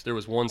twice. There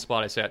was one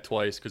spot I sat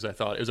twice because I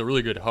thought it was a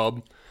really good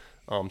hub.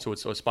 So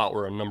it's a spot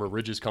where a number of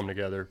ridges come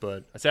together.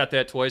 But I sat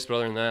that twice, but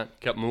other than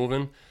that, kept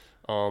moving.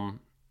 And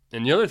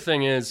the other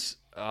thing is,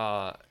 so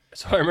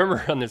I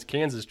remember on this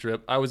Kansas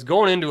trip, I was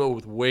going into it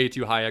with way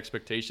too high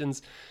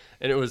expectations.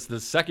 And it was the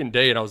second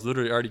day, and I was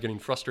literally already getting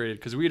frustrated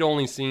because we'd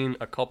only seen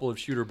a couple of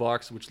shooter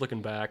bucks, which looking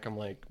back, I'm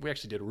like, we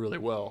actually did really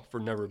well for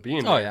never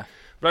being there. Oh, yeah.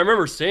 But I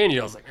remember saying to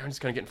you, I was like, I'm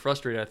just kind of getting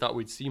frustrated. I thought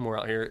we'd see more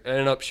out here. I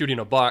ended up shooting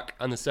a buck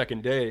on the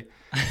second day.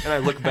 And I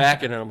look back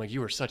at it, and I'm like,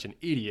 you were such an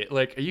idiot.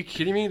 Like, are you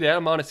kidding me? That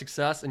amount of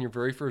success on your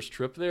very first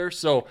trip there?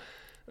 So,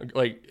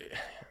 like,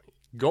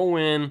 go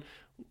in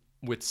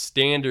with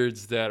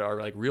standards that are,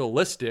 like,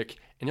 realistic.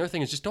 And the other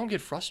thing is just don't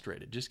get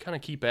frustrated. Just kind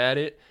of keep at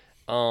it.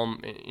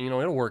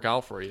 It'll work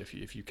out for you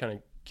if you kind of,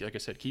 like I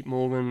said, keep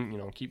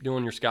moving, keep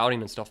doing your scouting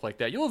and stuff like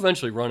that. You'll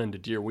eventually run into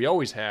deer. We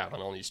always have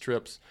on all these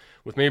trips,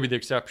 with maybe the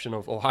exception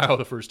of Ohio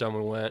the first time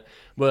we went.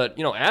 But,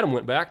 Adam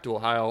went back to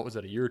Ohio, was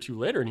that a year or two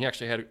later, and he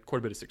actually had quite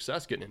a bit of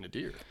success getting into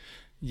deer.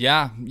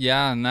 Yeah,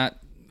 and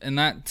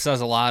that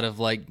says a lot of,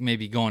 like,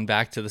 maybe going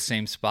back to the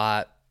same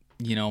spot,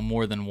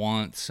 more than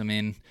once. I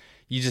mean,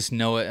 you just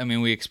know it. I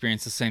mean, we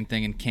experienced the same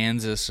thing in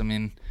Kansas. I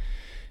mean,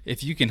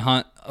 if you can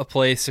hunt a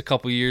place a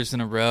couple years in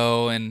a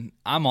row, and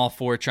I'm all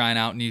for trying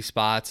out new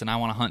spots and I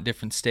want to hunt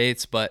different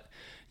states, but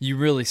you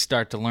really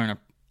start to learn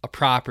a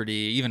property,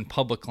 even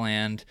public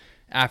land,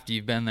 after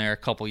you've been there a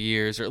couple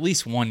years, or at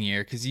least 1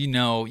 year, because you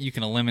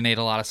can eliminate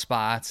a lot of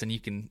spots and you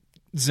can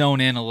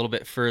zone in a little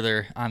bit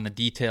further on the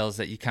details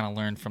that you kind of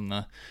learned from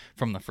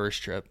the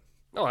first trip.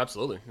 Oh,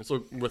 absolutely. It's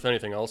like with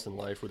anything else in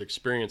life, with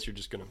experience, you're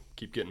just going to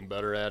keep getting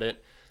better at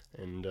it.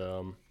 And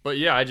but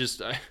yeah,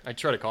 I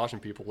try to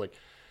caution people, like,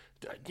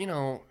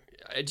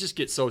 I just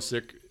get so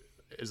sick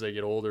as I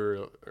get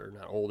older, or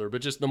not older,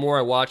 but just the more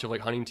I watch of,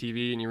 like, hunting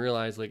TV, and you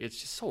realize, like, it's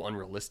just so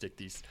unrealistic,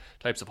 these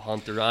types of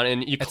hunts they're on,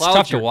 and it's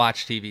tough to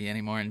watch TV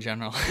anymore in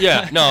general.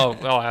 Yeah, no,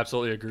 I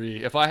absolutely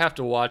agree. If I have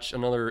to watch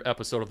another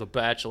episode of The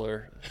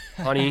Bachelor,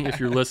 honey, if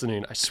you're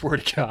listening, I swear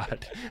to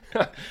God.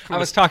 I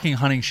was talking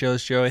hunting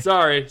shows, Joey.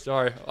 Sorry,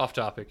 off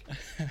topic.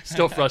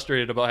 Still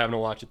frustrated about having to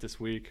watch it this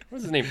week.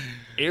 What's his name?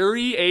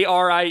 Arie,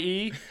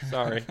 A-R-I-E?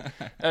 Sorry.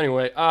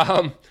 Anyway,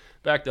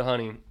 back to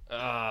hunting.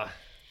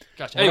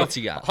 Gosh, what else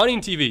you got?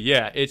 Hunting TV,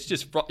 yeah. It's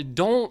just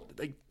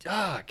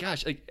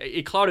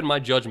it clouded my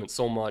judgment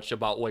so much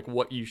about, like,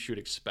 what you should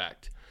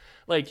expect.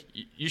 Like,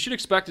 you should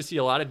expect to see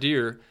a lot of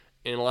deer.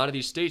 In a lot of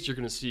these states, you're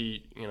going to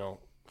see, a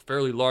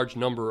fairly large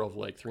number of,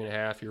 like,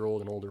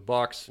 3.5-year-old and older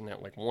bucks, and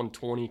that, like,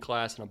 120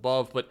 class and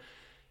above. But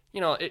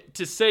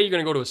to say you're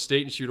going to go to a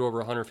state and shoot over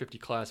 150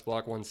 class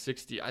block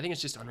 160, I think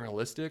it's just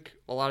unrealistic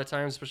a lot of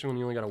times, especially when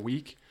you only got a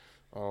week.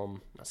 Not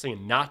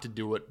saying not to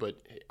do it, but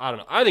I don't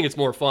know. I think it's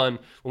more fun.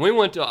 When we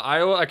went to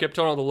Iowa, I kept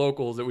telling all the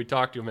locals that we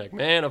talked to them, like,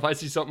 man, if I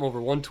see something over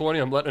 120,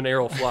 I'm letting an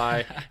arrow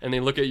fly. And they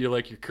look at you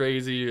like you're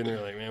crazy, and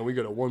they're like, man, we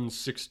got a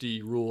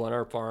 160 rule on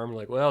our farm.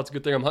 Like, well, it's a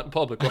good thing I'm hunting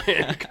public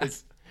land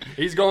because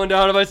he's going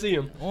down if I see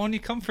him. Well, when you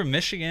come from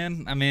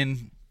Michigan, I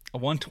mean, a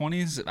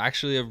 120 is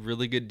actually a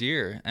really good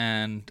deer,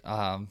 and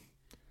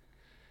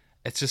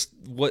it's just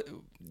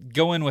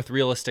go in with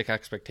realistic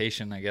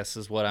expectation, I guess,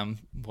 is what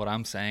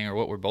I'm saying, or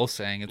what we're both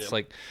saying. It's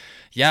like,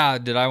 yeah,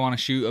 did I want to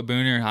shoot a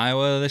booner in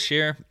Iowa this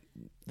year?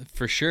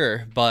 For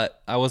sure,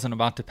 but I wasn't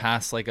about to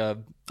pass like a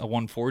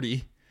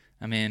 140.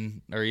 I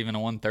mean, or even a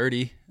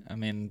 130. I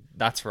mean,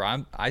 that's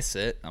where I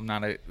sit. I'm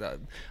not I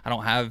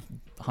don't have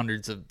not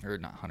hundreds,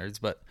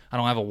 but I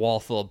don't have a wall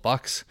full of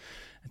bucks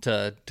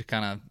to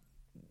kind of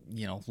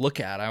look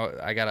at.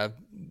 I gotta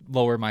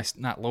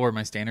not lower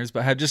my standards,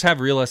 but have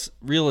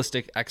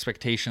realistic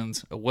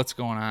expectations of what's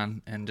going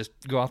on, and just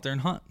go out there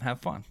and hunt,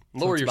 have fun.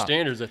 Lower your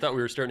standards. I thought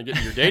we were starting to get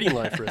into your dating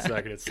life for a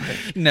second. It's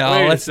like,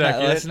 no, let's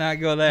not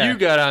go there. You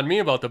got on me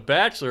about The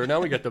Bachelor. Now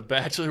we got The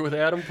Bachelor with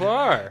Adam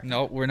Parr.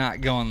 No, we're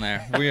not going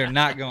there. We are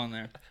not going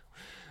there.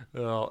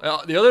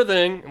 The other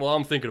thing, while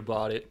I'm thinking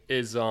about it,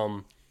 is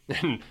the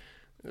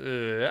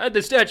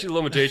statute of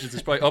limitations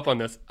is probably up on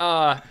this.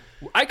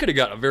 I could have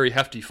got a very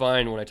hefty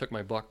fine when I took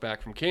my buck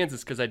back from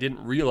Kansas because I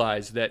didn't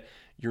realize that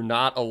you're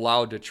not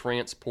allowed to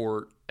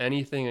transport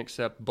anything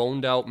except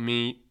boned out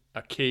meat,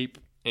 a cape,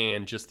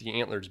 and just the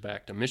antlers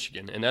back to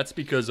Michigan. And that's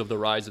because of the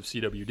rise of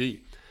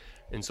CWD.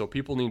 And so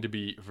people need to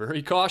be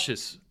very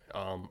cautious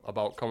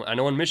about coming. I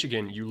know in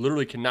Michigan, you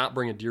literally cannot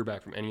bring a deer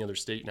back from any other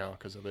state now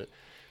because of it.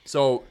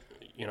 So,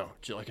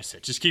 like I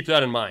said, just keep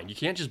that in mind. You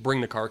can't just bring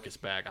the carcass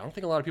back. I don't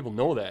think a lot of people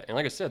know that. And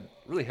like I said,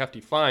 really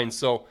hefty fines.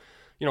 So,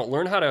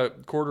 learn how to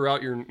quarter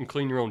out and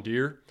clean your own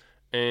deer.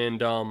 And,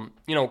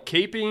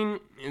 caping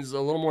is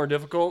a little more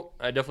difficult.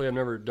 I definitely have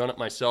never done it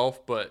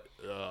myself, but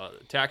a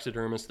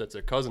taxidermist that's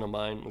a cousin of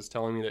mine was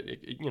telling me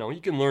that,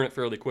 you can learn it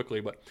fairly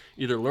quickly, but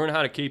either learn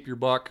how to cape your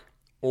buck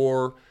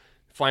or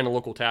find a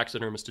local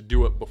taxidermist to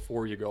do it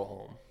before you go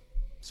home.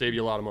 Save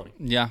you a lot of money.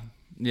 Yeah.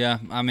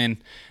 I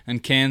mean, in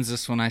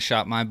Kansas, when I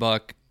shot my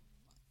buck,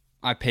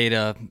 I paid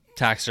a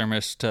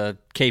taxidermist to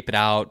cape it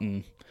out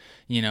and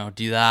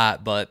do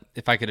that. But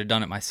if I could have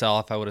done it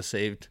myself, I would have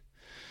saved.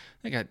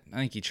 I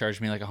think he charged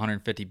me like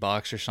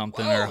 $150 or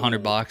something. Whoa. Or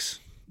 $100.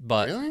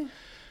 But really?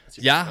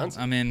 Yeah,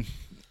 expensive. I mean,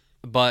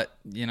 but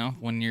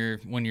when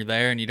you're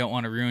there and you don't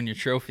want to ruin your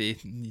trophy,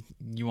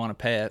 you want to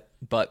pay it.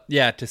 But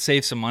yeah, to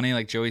save some money,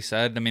 like Joey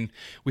said, I mean,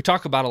 we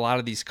talk about a lot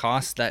of these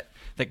costs that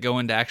go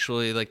into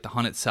actually like the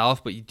hunt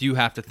itself, but you do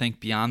have to think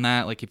beyond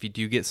that. Like if you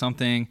do get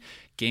something,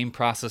 game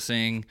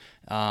processing,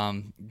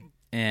 and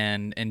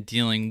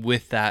dealing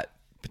with that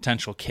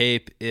potential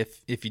cape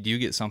if you do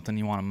get something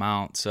you want to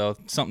mount. So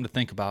something to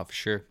think about for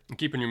sure. And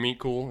keeping your meat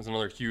cool is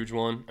another huge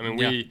one. I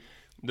mean,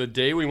 the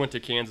day we went to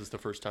Kansas the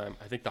first time,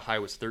 I think the high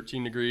was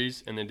 13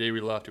 degrees, and the day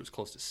we left, it was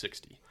close to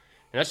 60.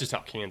 And that's just how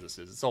Kansas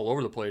is. It's all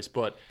over the place.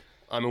 But,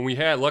 I mean, we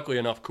had luckily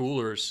enough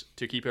coolers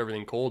to keep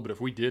everything cold, but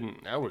if we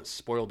didn't, that would have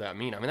spoiled that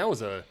meat. I mean,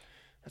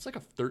 that's like a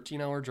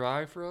 13-hour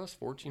drive for us,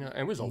 14 hours.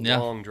 It was a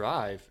long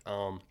drive.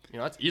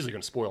 That's easily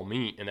going to spoil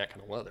meat in that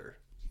kind of weather.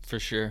 For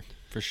sure.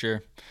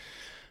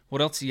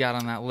 What else you got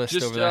on that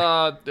list over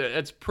there?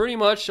 That's pretty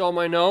much all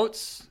my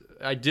notes.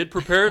 I did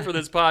prepare it for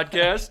this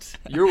podcast.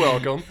 You're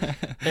welcome.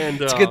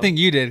 And it's a good thing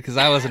you did because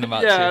I wasn't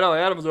about to. Yeah, I know.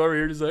 Adam was over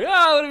here just like,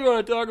 what do you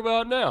want to talk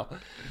about now?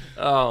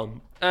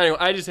 Anyway,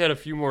 I just had a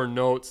few more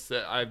notes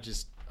that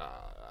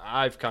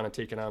I've kind of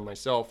taken on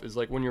myself. Is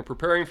like when you're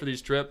preparing for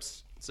these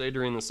trips, say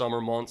during the summer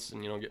months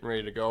and, getting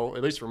ready to go,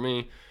 at least for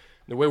me,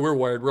 the way we're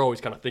wired, we're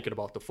always kind of thinking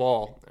about the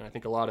fall. And I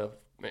think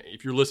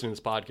if you're listening to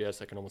this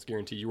podcast, I can almost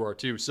guarantee you are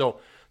too. So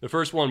the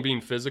first one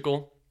being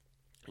physical.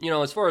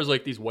 As far as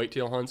like these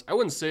whitetail hunts, I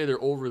wouldn't say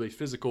they're overly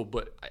physical,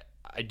 but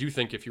I do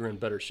think if you're in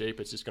better shape,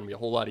 it's just going to be a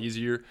whole lot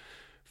easier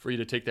for you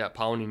to take that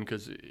pounding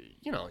because,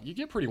 you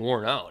get pretty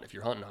worn out if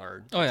you're hunting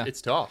hard. Oh, yeah.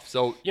 It's tough.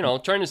 So,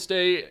 trying to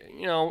stay,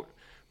 I'm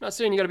not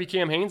saying you got to be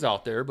Cam Hanes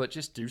out there, but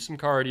just do some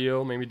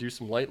cardio, maybe do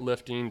some light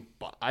lifting.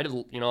 But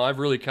I've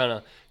really kind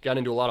of got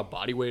into a lot of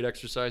body weight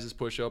exercises,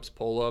 push-ups,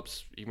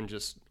 pull-ups, even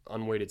just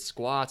unweighted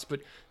squats.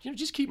 But,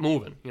 just keep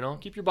moving,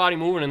 keep your body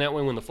moving. And that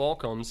way when the fall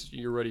comes,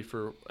 you're ready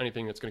for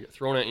anything that's going to get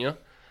thrown at you.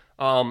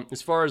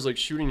 As far as like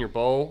shooting your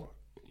bow,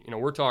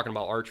 we're talking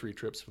about archery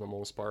trips for the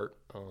most part.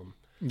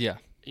 Yeah.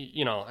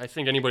 I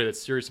think anybody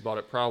that's serious about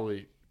it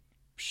probably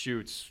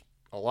shoots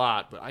a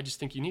lot, but I just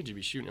think you need to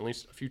be shooting at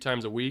least a few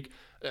times a week.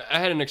 I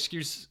had an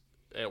excuse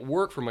at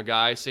work from a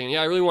guy saying,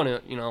 I really want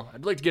to,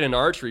 I'd like to get into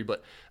archery,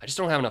 but I just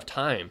don't have enough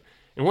time.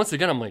 And once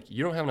again, I'm like,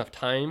 you don't have enough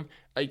time?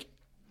 Like,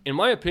 in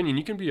my opinion,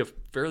 you can be a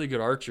fairly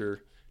good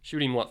archer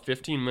shooting,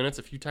 15 minutes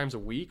a few times a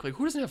week? Like,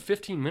 who doesn't have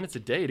 15 minutes a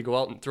day to go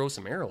out and throw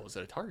some arrows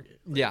at a target?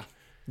 Like, yeah.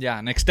 Yeah,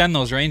 and extend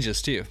those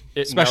ranges too,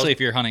 especially if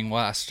you're hunting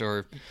west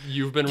or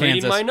You've been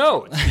Kansas. reading my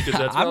notes because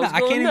that's where I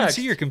can't next. even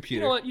see your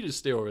computer. You know what? You just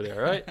stay over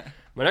there, all right?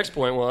 My next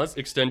point was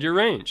extend your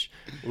range.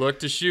 Look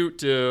to shoot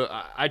to.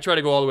 I try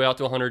to go all the way out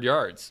to 100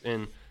 yards,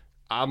 and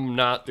I'm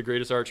not the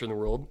greatest archer in the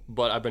world,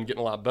 but I've been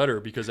getting a lot better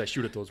because I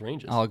shoot at those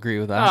ranges. I'll agree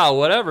with that.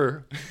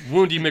 Whatever,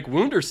 Woundy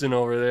McWoonderson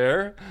over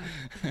there.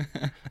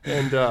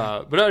 And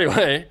but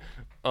anyway.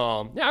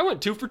 I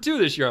went 2 for 2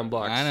 this year on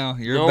bucks. I know No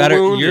you're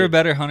wounded. a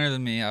better hunter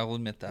than me. I will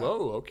admit that.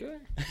 Whoa, okay,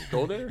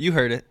 go there. You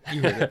heard it.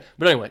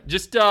 But anyway,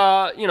 just and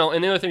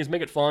the other thing is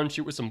make it fun.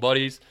 Shoot with some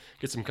buddies,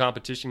 get some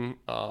competition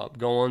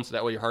going, so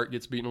that way your heart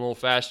gets beating a little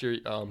faster.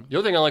 The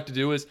other thing I like to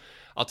do is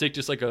I'll take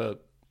just like a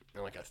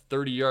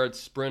 30-yard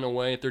sprint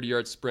away,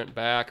 30-yard sprint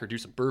back, or do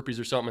some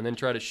burpees or something, and then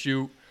try to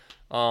shoot.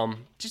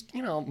 Just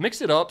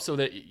mix it up so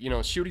that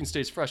shooting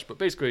stays fresh. But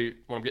basically,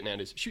 what I'm getting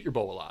at is shoot your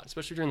bow a lot,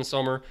 especially during the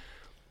summer.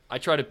 I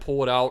try to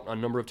pull it out a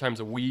number of times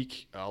a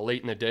week,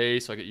 late in the day,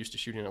 so I get used to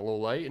shooting at low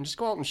light, and just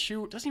go out and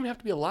shoot. It doesn't even have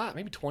to be a lot,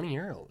 maybe 20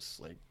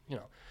 arrows,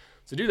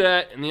 So do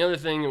that. And the other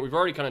thing that we've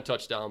already kind of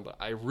touched on, but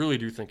I really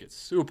do think it's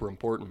super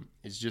important,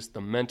 is just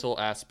the mental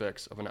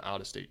aspects of an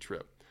out-of-state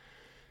trip.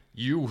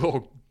 You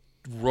will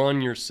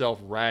run yourself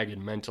ragged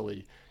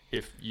mentally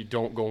if you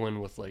don't go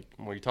in with, like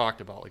what you talked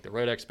about, like the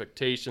right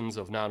expectations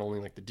of not only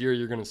like the deer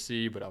you're going to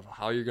see, but of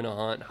how you're going to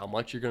hunt, how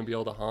much you're going to be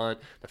able to hunt,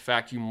 the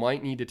fact you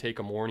might need to take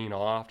a morning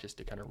off just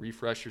to kind of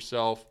refresh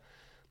yourself.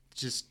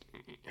 Just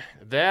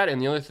that.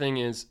 And the other thing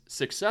is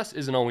success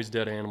isn't always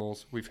dead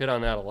animals. We've hit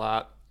on that a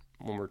lot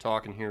when we're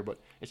talking here, but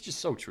it's just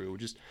so true.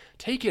 Just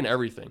take in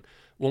everything.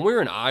 When we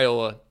were in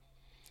Iowa,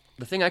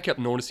 the thing I kept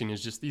noticing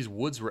is just these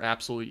woods were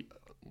absolutely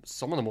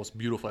some of the most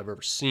beautiful I've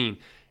ever seen.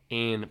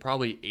 And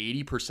probably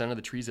 80% of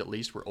the trees at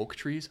least were oak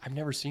trees. I've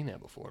never seen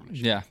that before in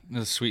Michigan. Yeah, it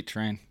was a sweet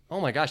terrain.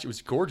 Oh my gosh, it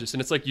was gorgeous.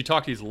 And it's like you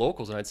talk to these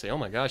locals and I'd say, oh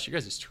my gosh, you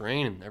guys'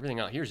 terrain and everything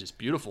out here is just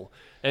beautiful.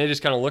 And they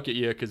just kind of look at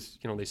you because,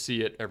 they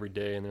see it every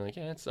day and they're like,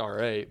 yeah, it's all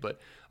right. But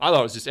I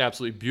thought it was just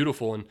absolutely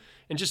beautiful.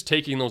 And just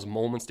taking those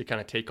moments to kind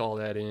of take all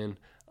that in.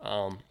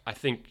 I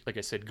think, like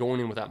I said,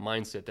 going in with that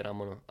mindset that I'm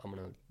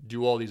gonna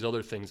do all these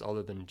other things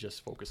other than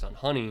just focus on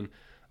hunting,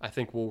 I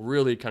think will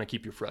really kind of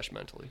keep you fresh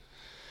mentally.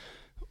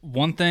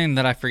 One thing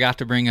that I forgot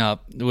to bring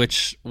up,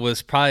 which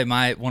was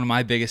probably one of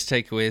my biggest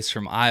takeaways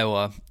from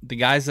Iowa, the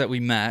guys that we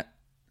met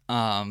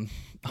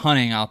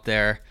hunting out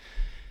there,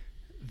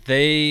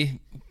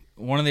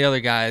 one of the other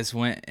guys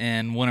went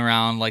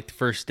around like the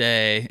first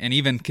day, and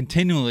even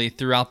continually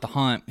throughout the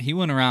hunt, he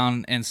went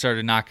around and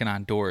started knocking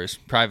on doors,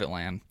 private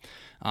land.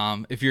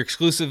 If you're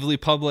exclusively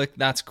public,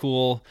 that's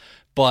cool,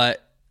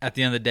 but at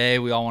the end of the day,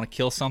 we all want to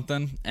kill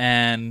something.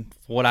 And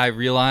what I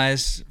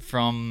realized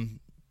from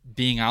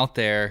being out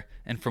there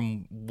and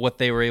from what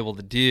they were able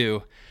to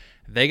do,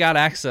 they got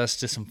access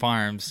to some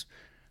farms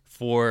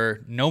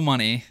for no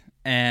money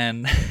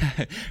and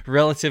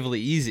relatively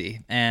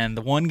easy. And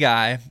the one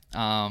guy,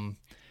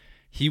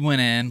 he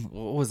went in,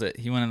 what was it?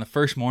 He went in the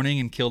first morning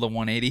and killed a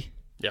 180.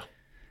 Yeah.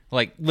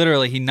 Like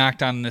literally he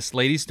knocked on this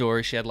lady's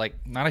door. She had like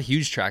not a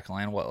huge tract of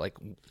land,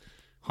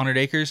 100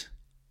 acres?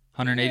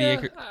 180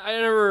 acres? I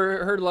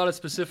never heard a lot of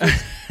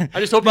specifics.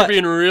 I just hope you're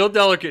being real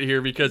delicate here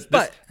because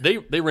they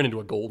ran into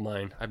a gold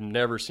mine. I've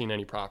never seen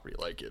any property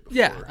like it before.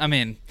 Yeah, I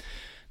mean,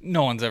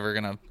 no one's ever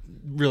going to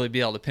really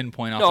be able to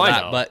pinpoint off of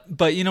that. I know.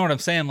 But you know what I'm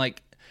saying?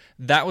 Like,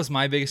 that was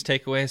my biggest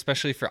takeaway,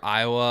 especially for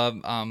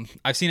Iowa.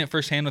 I've seen it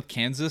firsthand with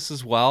Kansas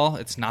as well.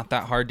 It's not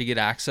that hard to get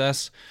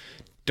access.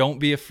 Don't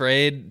be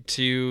afraid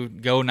to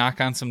go knock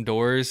on some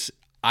doors.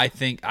 I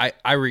think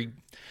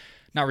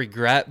not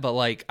regret, but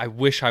like I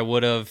wish I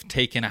would have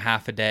taken a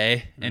half a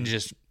day and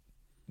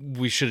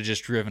we should have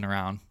just driven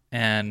around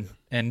and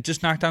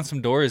just knocked on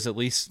some doors, at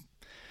least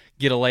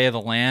get a lay of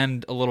the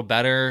land a little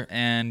better,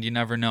 and you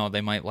never know,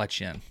 they might let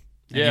you in.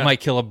 And you might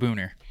kill a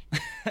booner.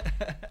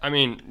 I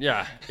mean,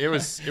 yeah, it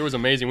was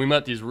amazing. We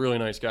met these really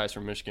nice guys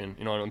from Michigan,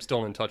 and I'm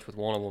still in touch with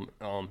one of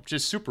them.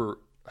 Just super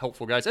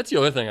helpful guys. That's the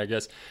other thing, I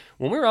guess.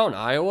 When we were out in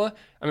Iowa,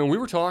 I mean, we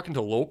were talking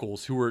to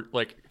locals who were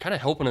like kind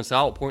of helping us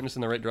out, pointing us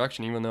in the right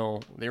direction, even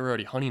though they were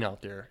already hunting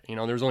out there.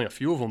 There was only a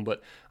few of them,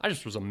 but I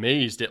just was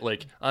amazed at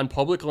like on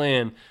public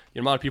land,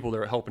 the amount of people that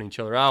are helping each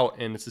other out.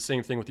 And it's the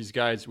same thing with these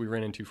guys we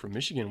ran into from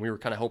Michigan. We were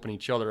kind of helping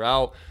each other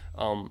out.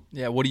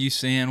 Yeah, what are you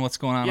seeing? What's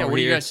going on over here? Yeah, what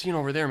are you guys seeing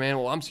over there, man?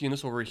 Well, I'm seeing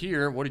this over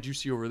here. What did you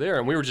see over there?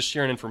 And we were just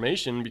sharing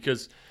information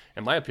because,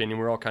 in my opinion,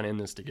 we're all kind of in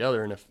this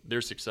together, and if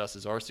their success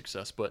is our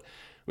success. But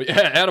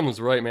Adam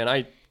was right, man.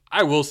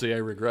 I will say I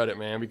regret it,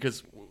 man,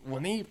 because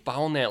when they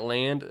found that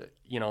land,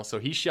 so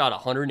he shot a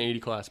 180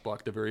 class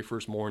buck the very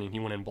first morning. He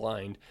went in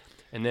blind,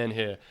 and then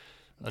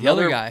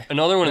another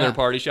one in their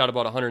party shot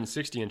about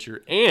 160 incher,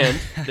 and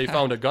they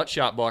found a gut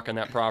shot buck on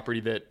that property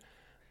that,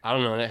 I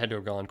don't know, that had to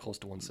have gone close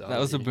to 170. That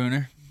was a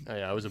booner. Oh,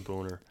 yeah, it was a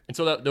booner. And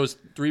so those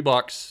 3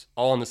 bucks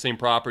all on the same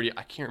property,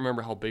 I can't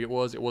remember how big it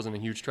was. It wasn't a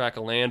huge tract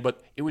of land,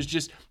 but it was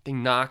just, they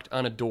knocked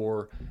on a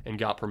door and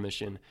got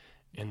permission,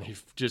 and they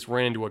just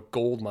ran into a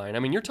gold mine. I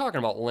mean, you're talking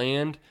about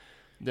land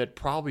that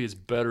probably is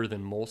better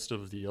than most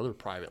of the other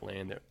private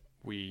land that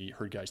we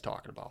heard guys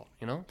talking about.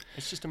 You know,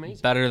 it's just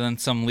amazing. Better than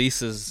some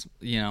leases.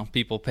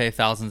 People pay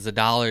thousands of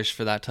dollars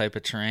for that type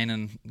of terrain,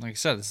 and like I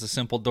said, it's a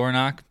simple door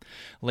knock.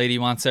 Lady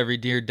wants every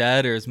deer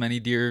dead or as many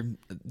deer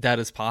dead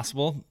as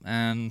possible,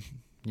 and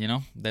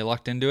they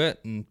lucked into it.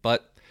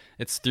 But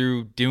it's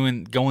through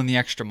going the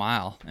extra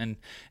mile and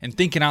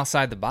thinking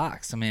outside the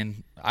box. I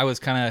mean, I was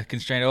kind of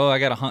constrained. I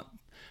got to hunt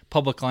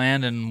public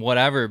land and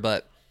whatever,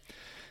 but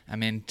I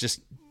mean,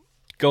 just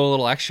go a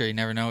little extra. You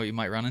never know what you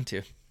might run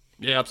into.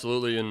 Yeah,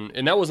 absolutely.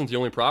 And that wasn't the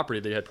only property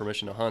they had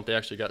permission to hunt. They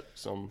actually got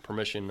some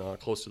permission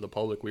close to the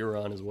public we were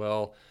on as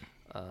well.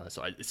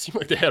 So it seemed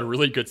like they had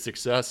really good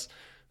success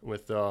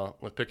with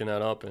picking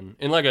that up. And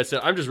like I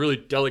said, I'm just really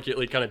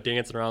delicately kind of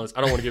dancing around this.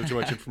 I don't want to give too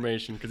much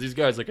information because these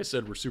guys, like I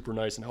said, were super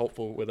nice and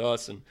helpful with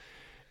us.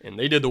 And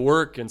they did the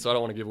work, and so I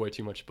don't want to give away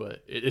too much.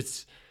 But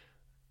it's,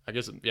 I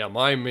guess, yeah,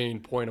 my main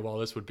point of all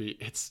this would be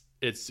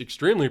it's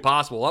extremely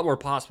possible, a lot more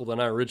possible than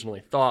I originally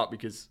thought,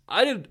 because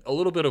I did a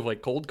little bit of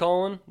like cold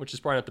calling, which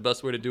is probably not the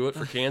best way to do it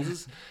for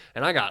Kansas,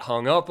 and I got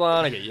hung up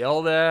on, I got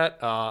yelled at.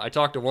 I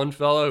talked to one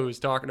fellow who was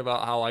talking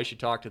about how I should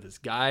talk to this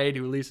guide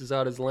who leases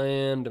out his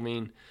land. I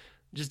mean,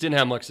 just didn't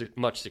have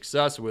much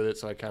success with it,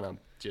 so I kind of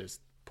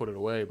just put it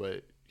away.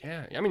 But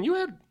yeah, I mean, you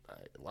had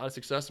a lot of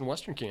success in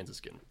Western Kansas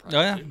getting private.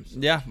 Oh, yeah. Too, so.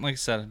 Yeah, like I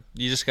said,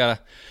 you just got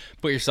to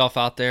put yourself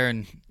out there,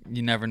 and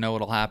you never know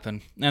what'll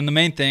happen. And the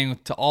main thing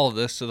to all of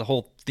this, to the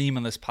whole theme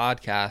of this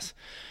podcast,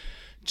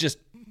 just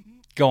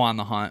go on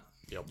the hunt.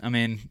 Yep. I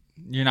mean,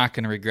 you're not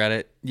going to regret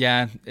it.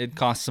 Yeah, it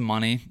costs some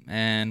money,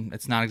 and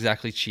it's not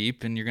exactly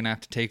cheap, and you're going to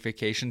have to take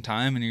vacation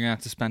time, and you're going to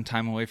have to spend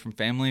time away from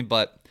family.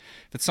 But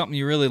if it's something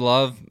you really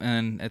love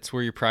and it's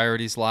where your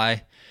priorities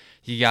lie,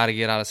 you got to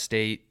get out of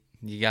state.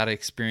 You got to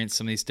experience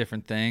some of these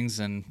different things.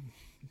 And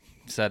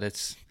said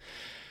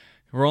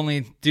we're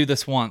only do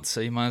this once, so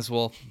you might as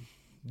well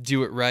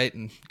do it right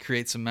and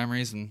create some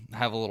memories and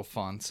have a little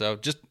fun. So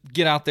just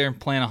get out there and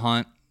plan a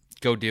hunt.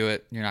 Go do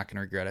it. You're not going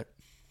to regret it.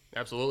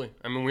 Absolutely.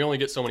 I mean, we only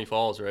get so many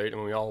falls, right? I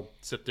mean, we all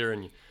sit there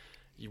and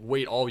you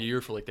wait all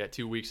year for like that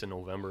 2 weeks in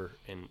November,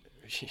 and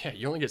yeah,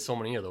 you only get so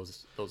many of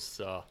those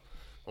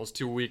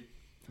 2 week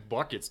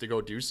buckets to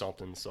go do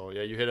something. So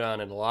yeah, you hit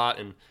on it a lot.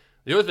 And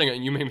the other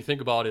thing you made me think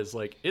about is,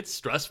 like, it's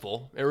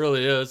stressful. It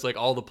really is, like,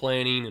 all the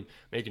planning and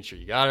making sure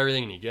you got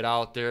everything, and you get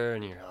out there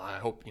and I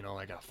hope,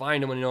 I got to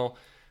find them,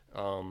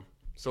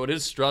 So it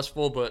is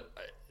stressful, but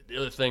the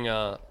other thing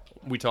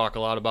we talk a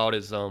lot about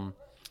is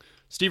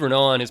Steve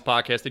Renault on his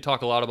podcast, they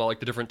talk a lot about, like,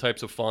 the different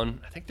types of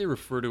fun. I think they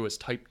refer to as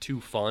type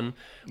 2 fun,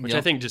 which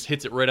I think just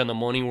hits it right on the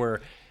money,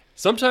 where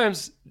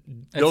sometimes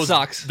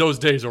those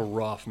days are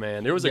rough,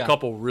 man. There was a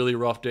couple really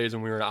rough days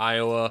when we were in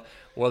Iowa,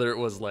 whether it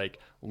was, like,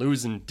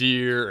 losing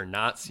deer or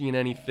not seeing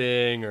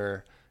anything,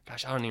 or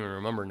gosh, I don't even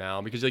remember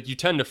now, because like you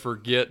tend to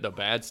forget the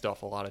bad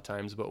stuff a lot of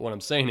times. But what I'm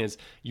saying is,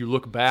 you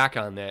look back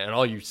on that and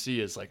all you see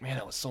is like, man,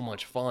 that was so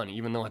much fun,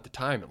 even though at the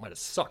time it might have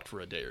sucked for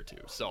a day or two.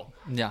 So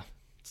yeah,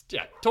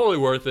 totally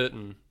worth it.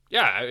 And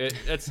yeah,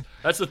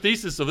 that's the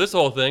thesis of this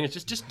whole thing.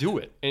 It's just do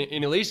it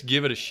and at least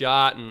give it a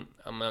shot. And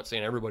I'm not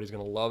saying everybody's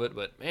gonna love it,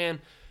 but man,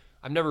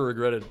 I've never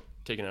regretted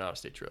taking an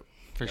out-of-state trip.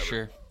 For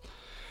sure.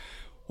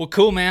 Well,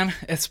 cool, man.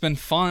 It's been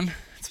fun.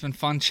 It's been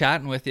fun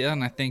chatting with you,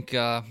 and I think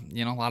a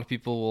lot of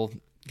people will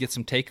get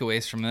some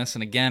takeaways from this.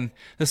 And again,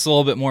 this is a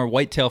little bit more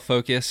whitetail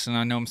focused, and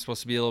I know I'm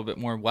supposed to be a little bit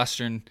more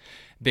Western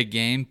big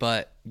game,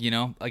 but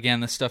again,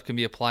 this stuff can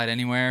be applied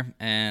anywhere,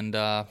 and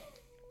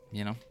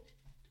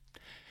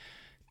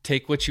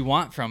take what you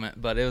want from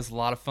it. But it was a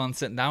lot of fun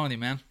sitting down with you,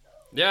 man.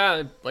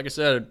 Yeah, like I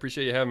said, I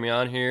appreciate you having me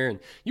on here. And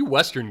you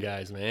Western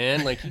guys,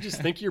 man, like, you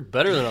just think you're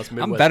better than us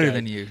Midwest I'm better guys.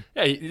 than you.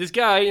 Yeah, this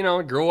guy,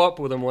 grow up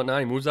with him and whatnot.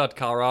 He moves out to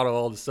Colorado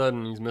all of a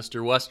sudden. He's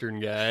Mr. Western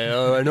guy.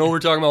 Oh, I know we're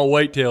talking about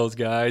whitetails,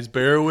 guys.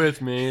 Bear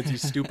with me. It's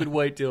these stupid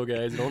whitetail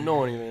guys that don't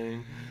know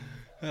anything.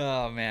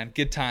 Oh, man.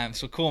 Good time.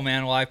 So cool,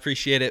 man. Well, I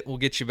appreciate it. We'll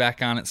get you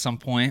back on at some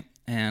point,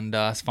 and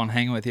it's fun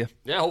hanging with you.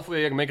 Yeah,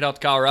 hopefully I can make it out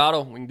to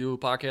Colorado. We can do a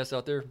podcast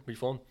out there. It'll be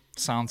fun.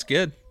 Sounds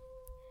good.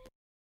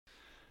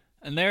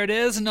 And there it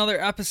is, another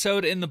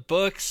episode in the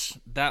books.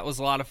 That was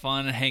a lot of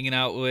fun hanging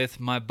out with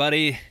my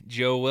buddy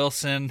Joe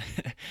Wilson.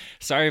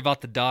 Sorry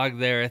about the dog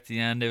there at the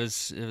end. It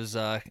was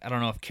I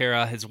don't know if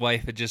Kara, his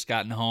wife, had just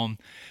gotten home,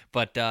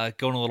 but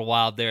going a little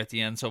wild there at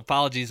the end. So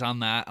apologies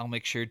on that. I'll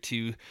make sure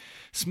to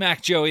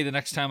smack Joey the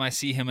next time I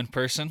see him in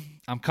person.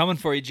 I'm coming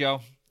for you,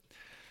 Joe.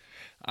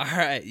 All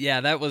right,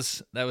 yeah, that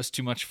was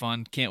too much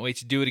fun. Can't wait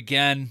to do it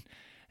again.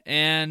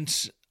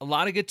 And a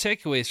lot of good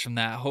takeaways from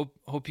that.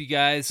 Hope you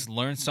guys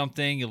learned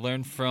something. You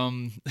learned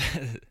from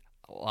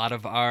a lot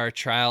of our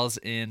trials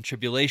and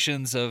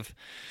tribulations of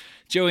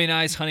Joey and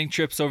I's hunting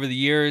trips over the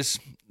years.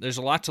 There's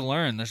a lot to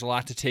learn. There's a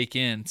lot to take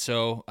in.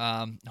 So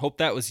hope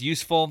that was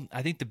useful.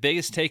 I think the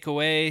biggest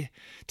takeaways,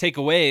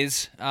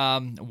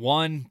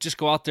 one, just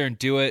go out there and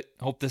do it.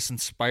 Hope this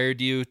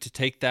inspired you to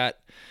take that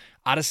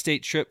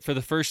out-of-state trip for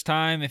the first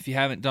time. If you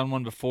haven't done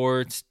one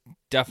before, it's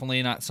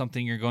definitely not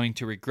something you're going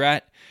to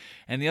regret.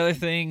 And the other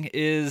thing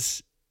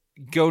is,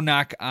 go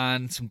knock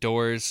on some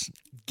doors,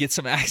 get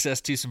some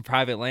access to some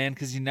private land,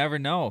 because you never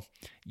know.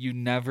 You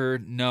never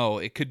know.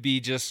 It could be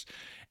just,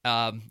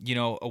 a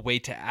way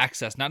to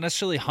access, not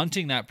necessarily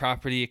hunting that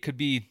property. It could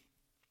be,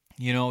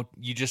 you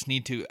just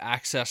need to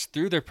access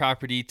through their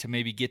property to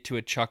maybe get to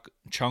a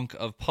chunk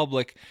of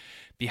public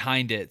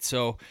behind it.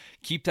 So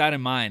keep that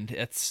in mind.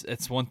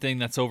 It's one thing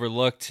that's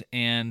overlooked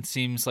and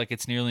seems like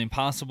it's nearly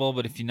impossible,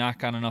 but if you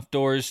knock on enough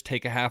doors,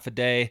 take a half a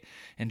day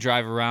and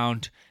drive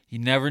around, you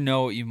never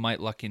know what you might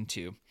luck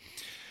into.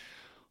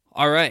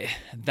 All right,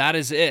 that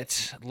is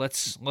it.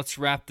 Let's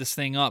wrap this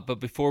thing up. But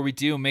before we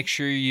do, make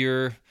sure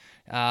you're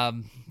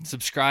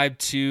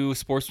subscribed to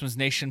Sportsman's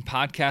Nation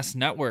Podcast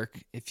Network.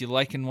 If you're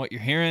liking what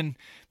you're hearing,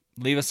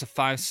 leave us a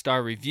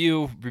 5-star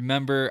review.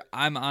 Remember,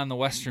 I'm on the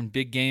Western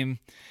Big Game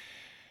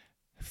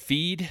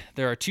feed.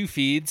 There are 2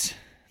 feeds,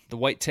 the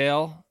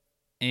Whitetail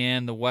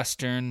and the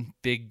Western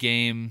Big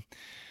Game.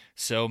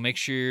 So make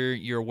sure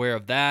you're aware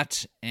of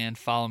that and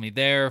follow me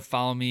there.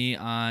 Follow me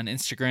on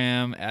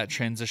Instagram at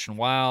Transition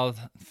Wild,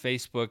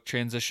 Facebook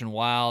Transition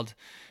Wild,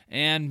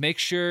 and make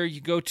sure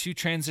you go to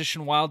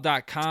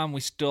transitionwild.com.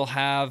 We still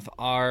have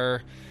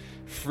our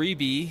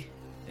freebie.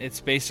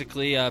 It's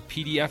basically a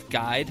PDF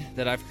guide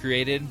that I've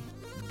created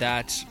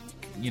that,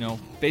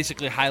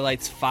 basically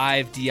highlights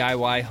 5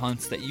 DIY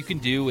hunts that you can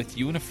do with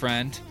you and a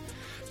friend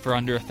for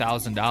under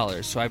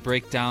 $1,000. So I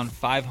break down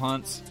 5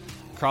 hunts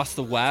across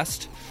the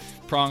West: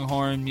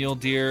 pronghorn, mule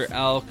deer,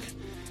 elk,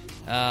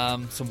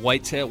 some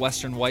whitetail,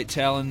 western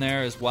whitetail in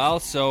there as well.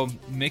 So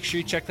make sure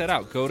you check that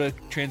out. Go to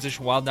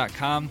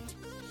transitionwild.com,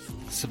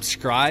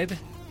 subscribe,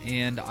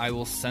 and I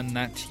will send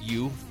that to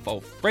you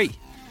for free.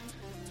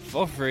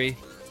 For free.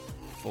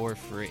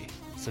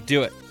 So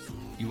do it.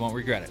 You won't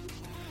regret it.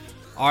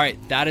 All right,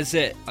 that is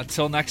it.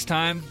 Until next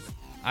time,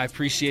 I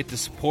appreciate the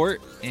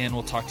support, and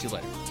we'll talk to you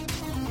later.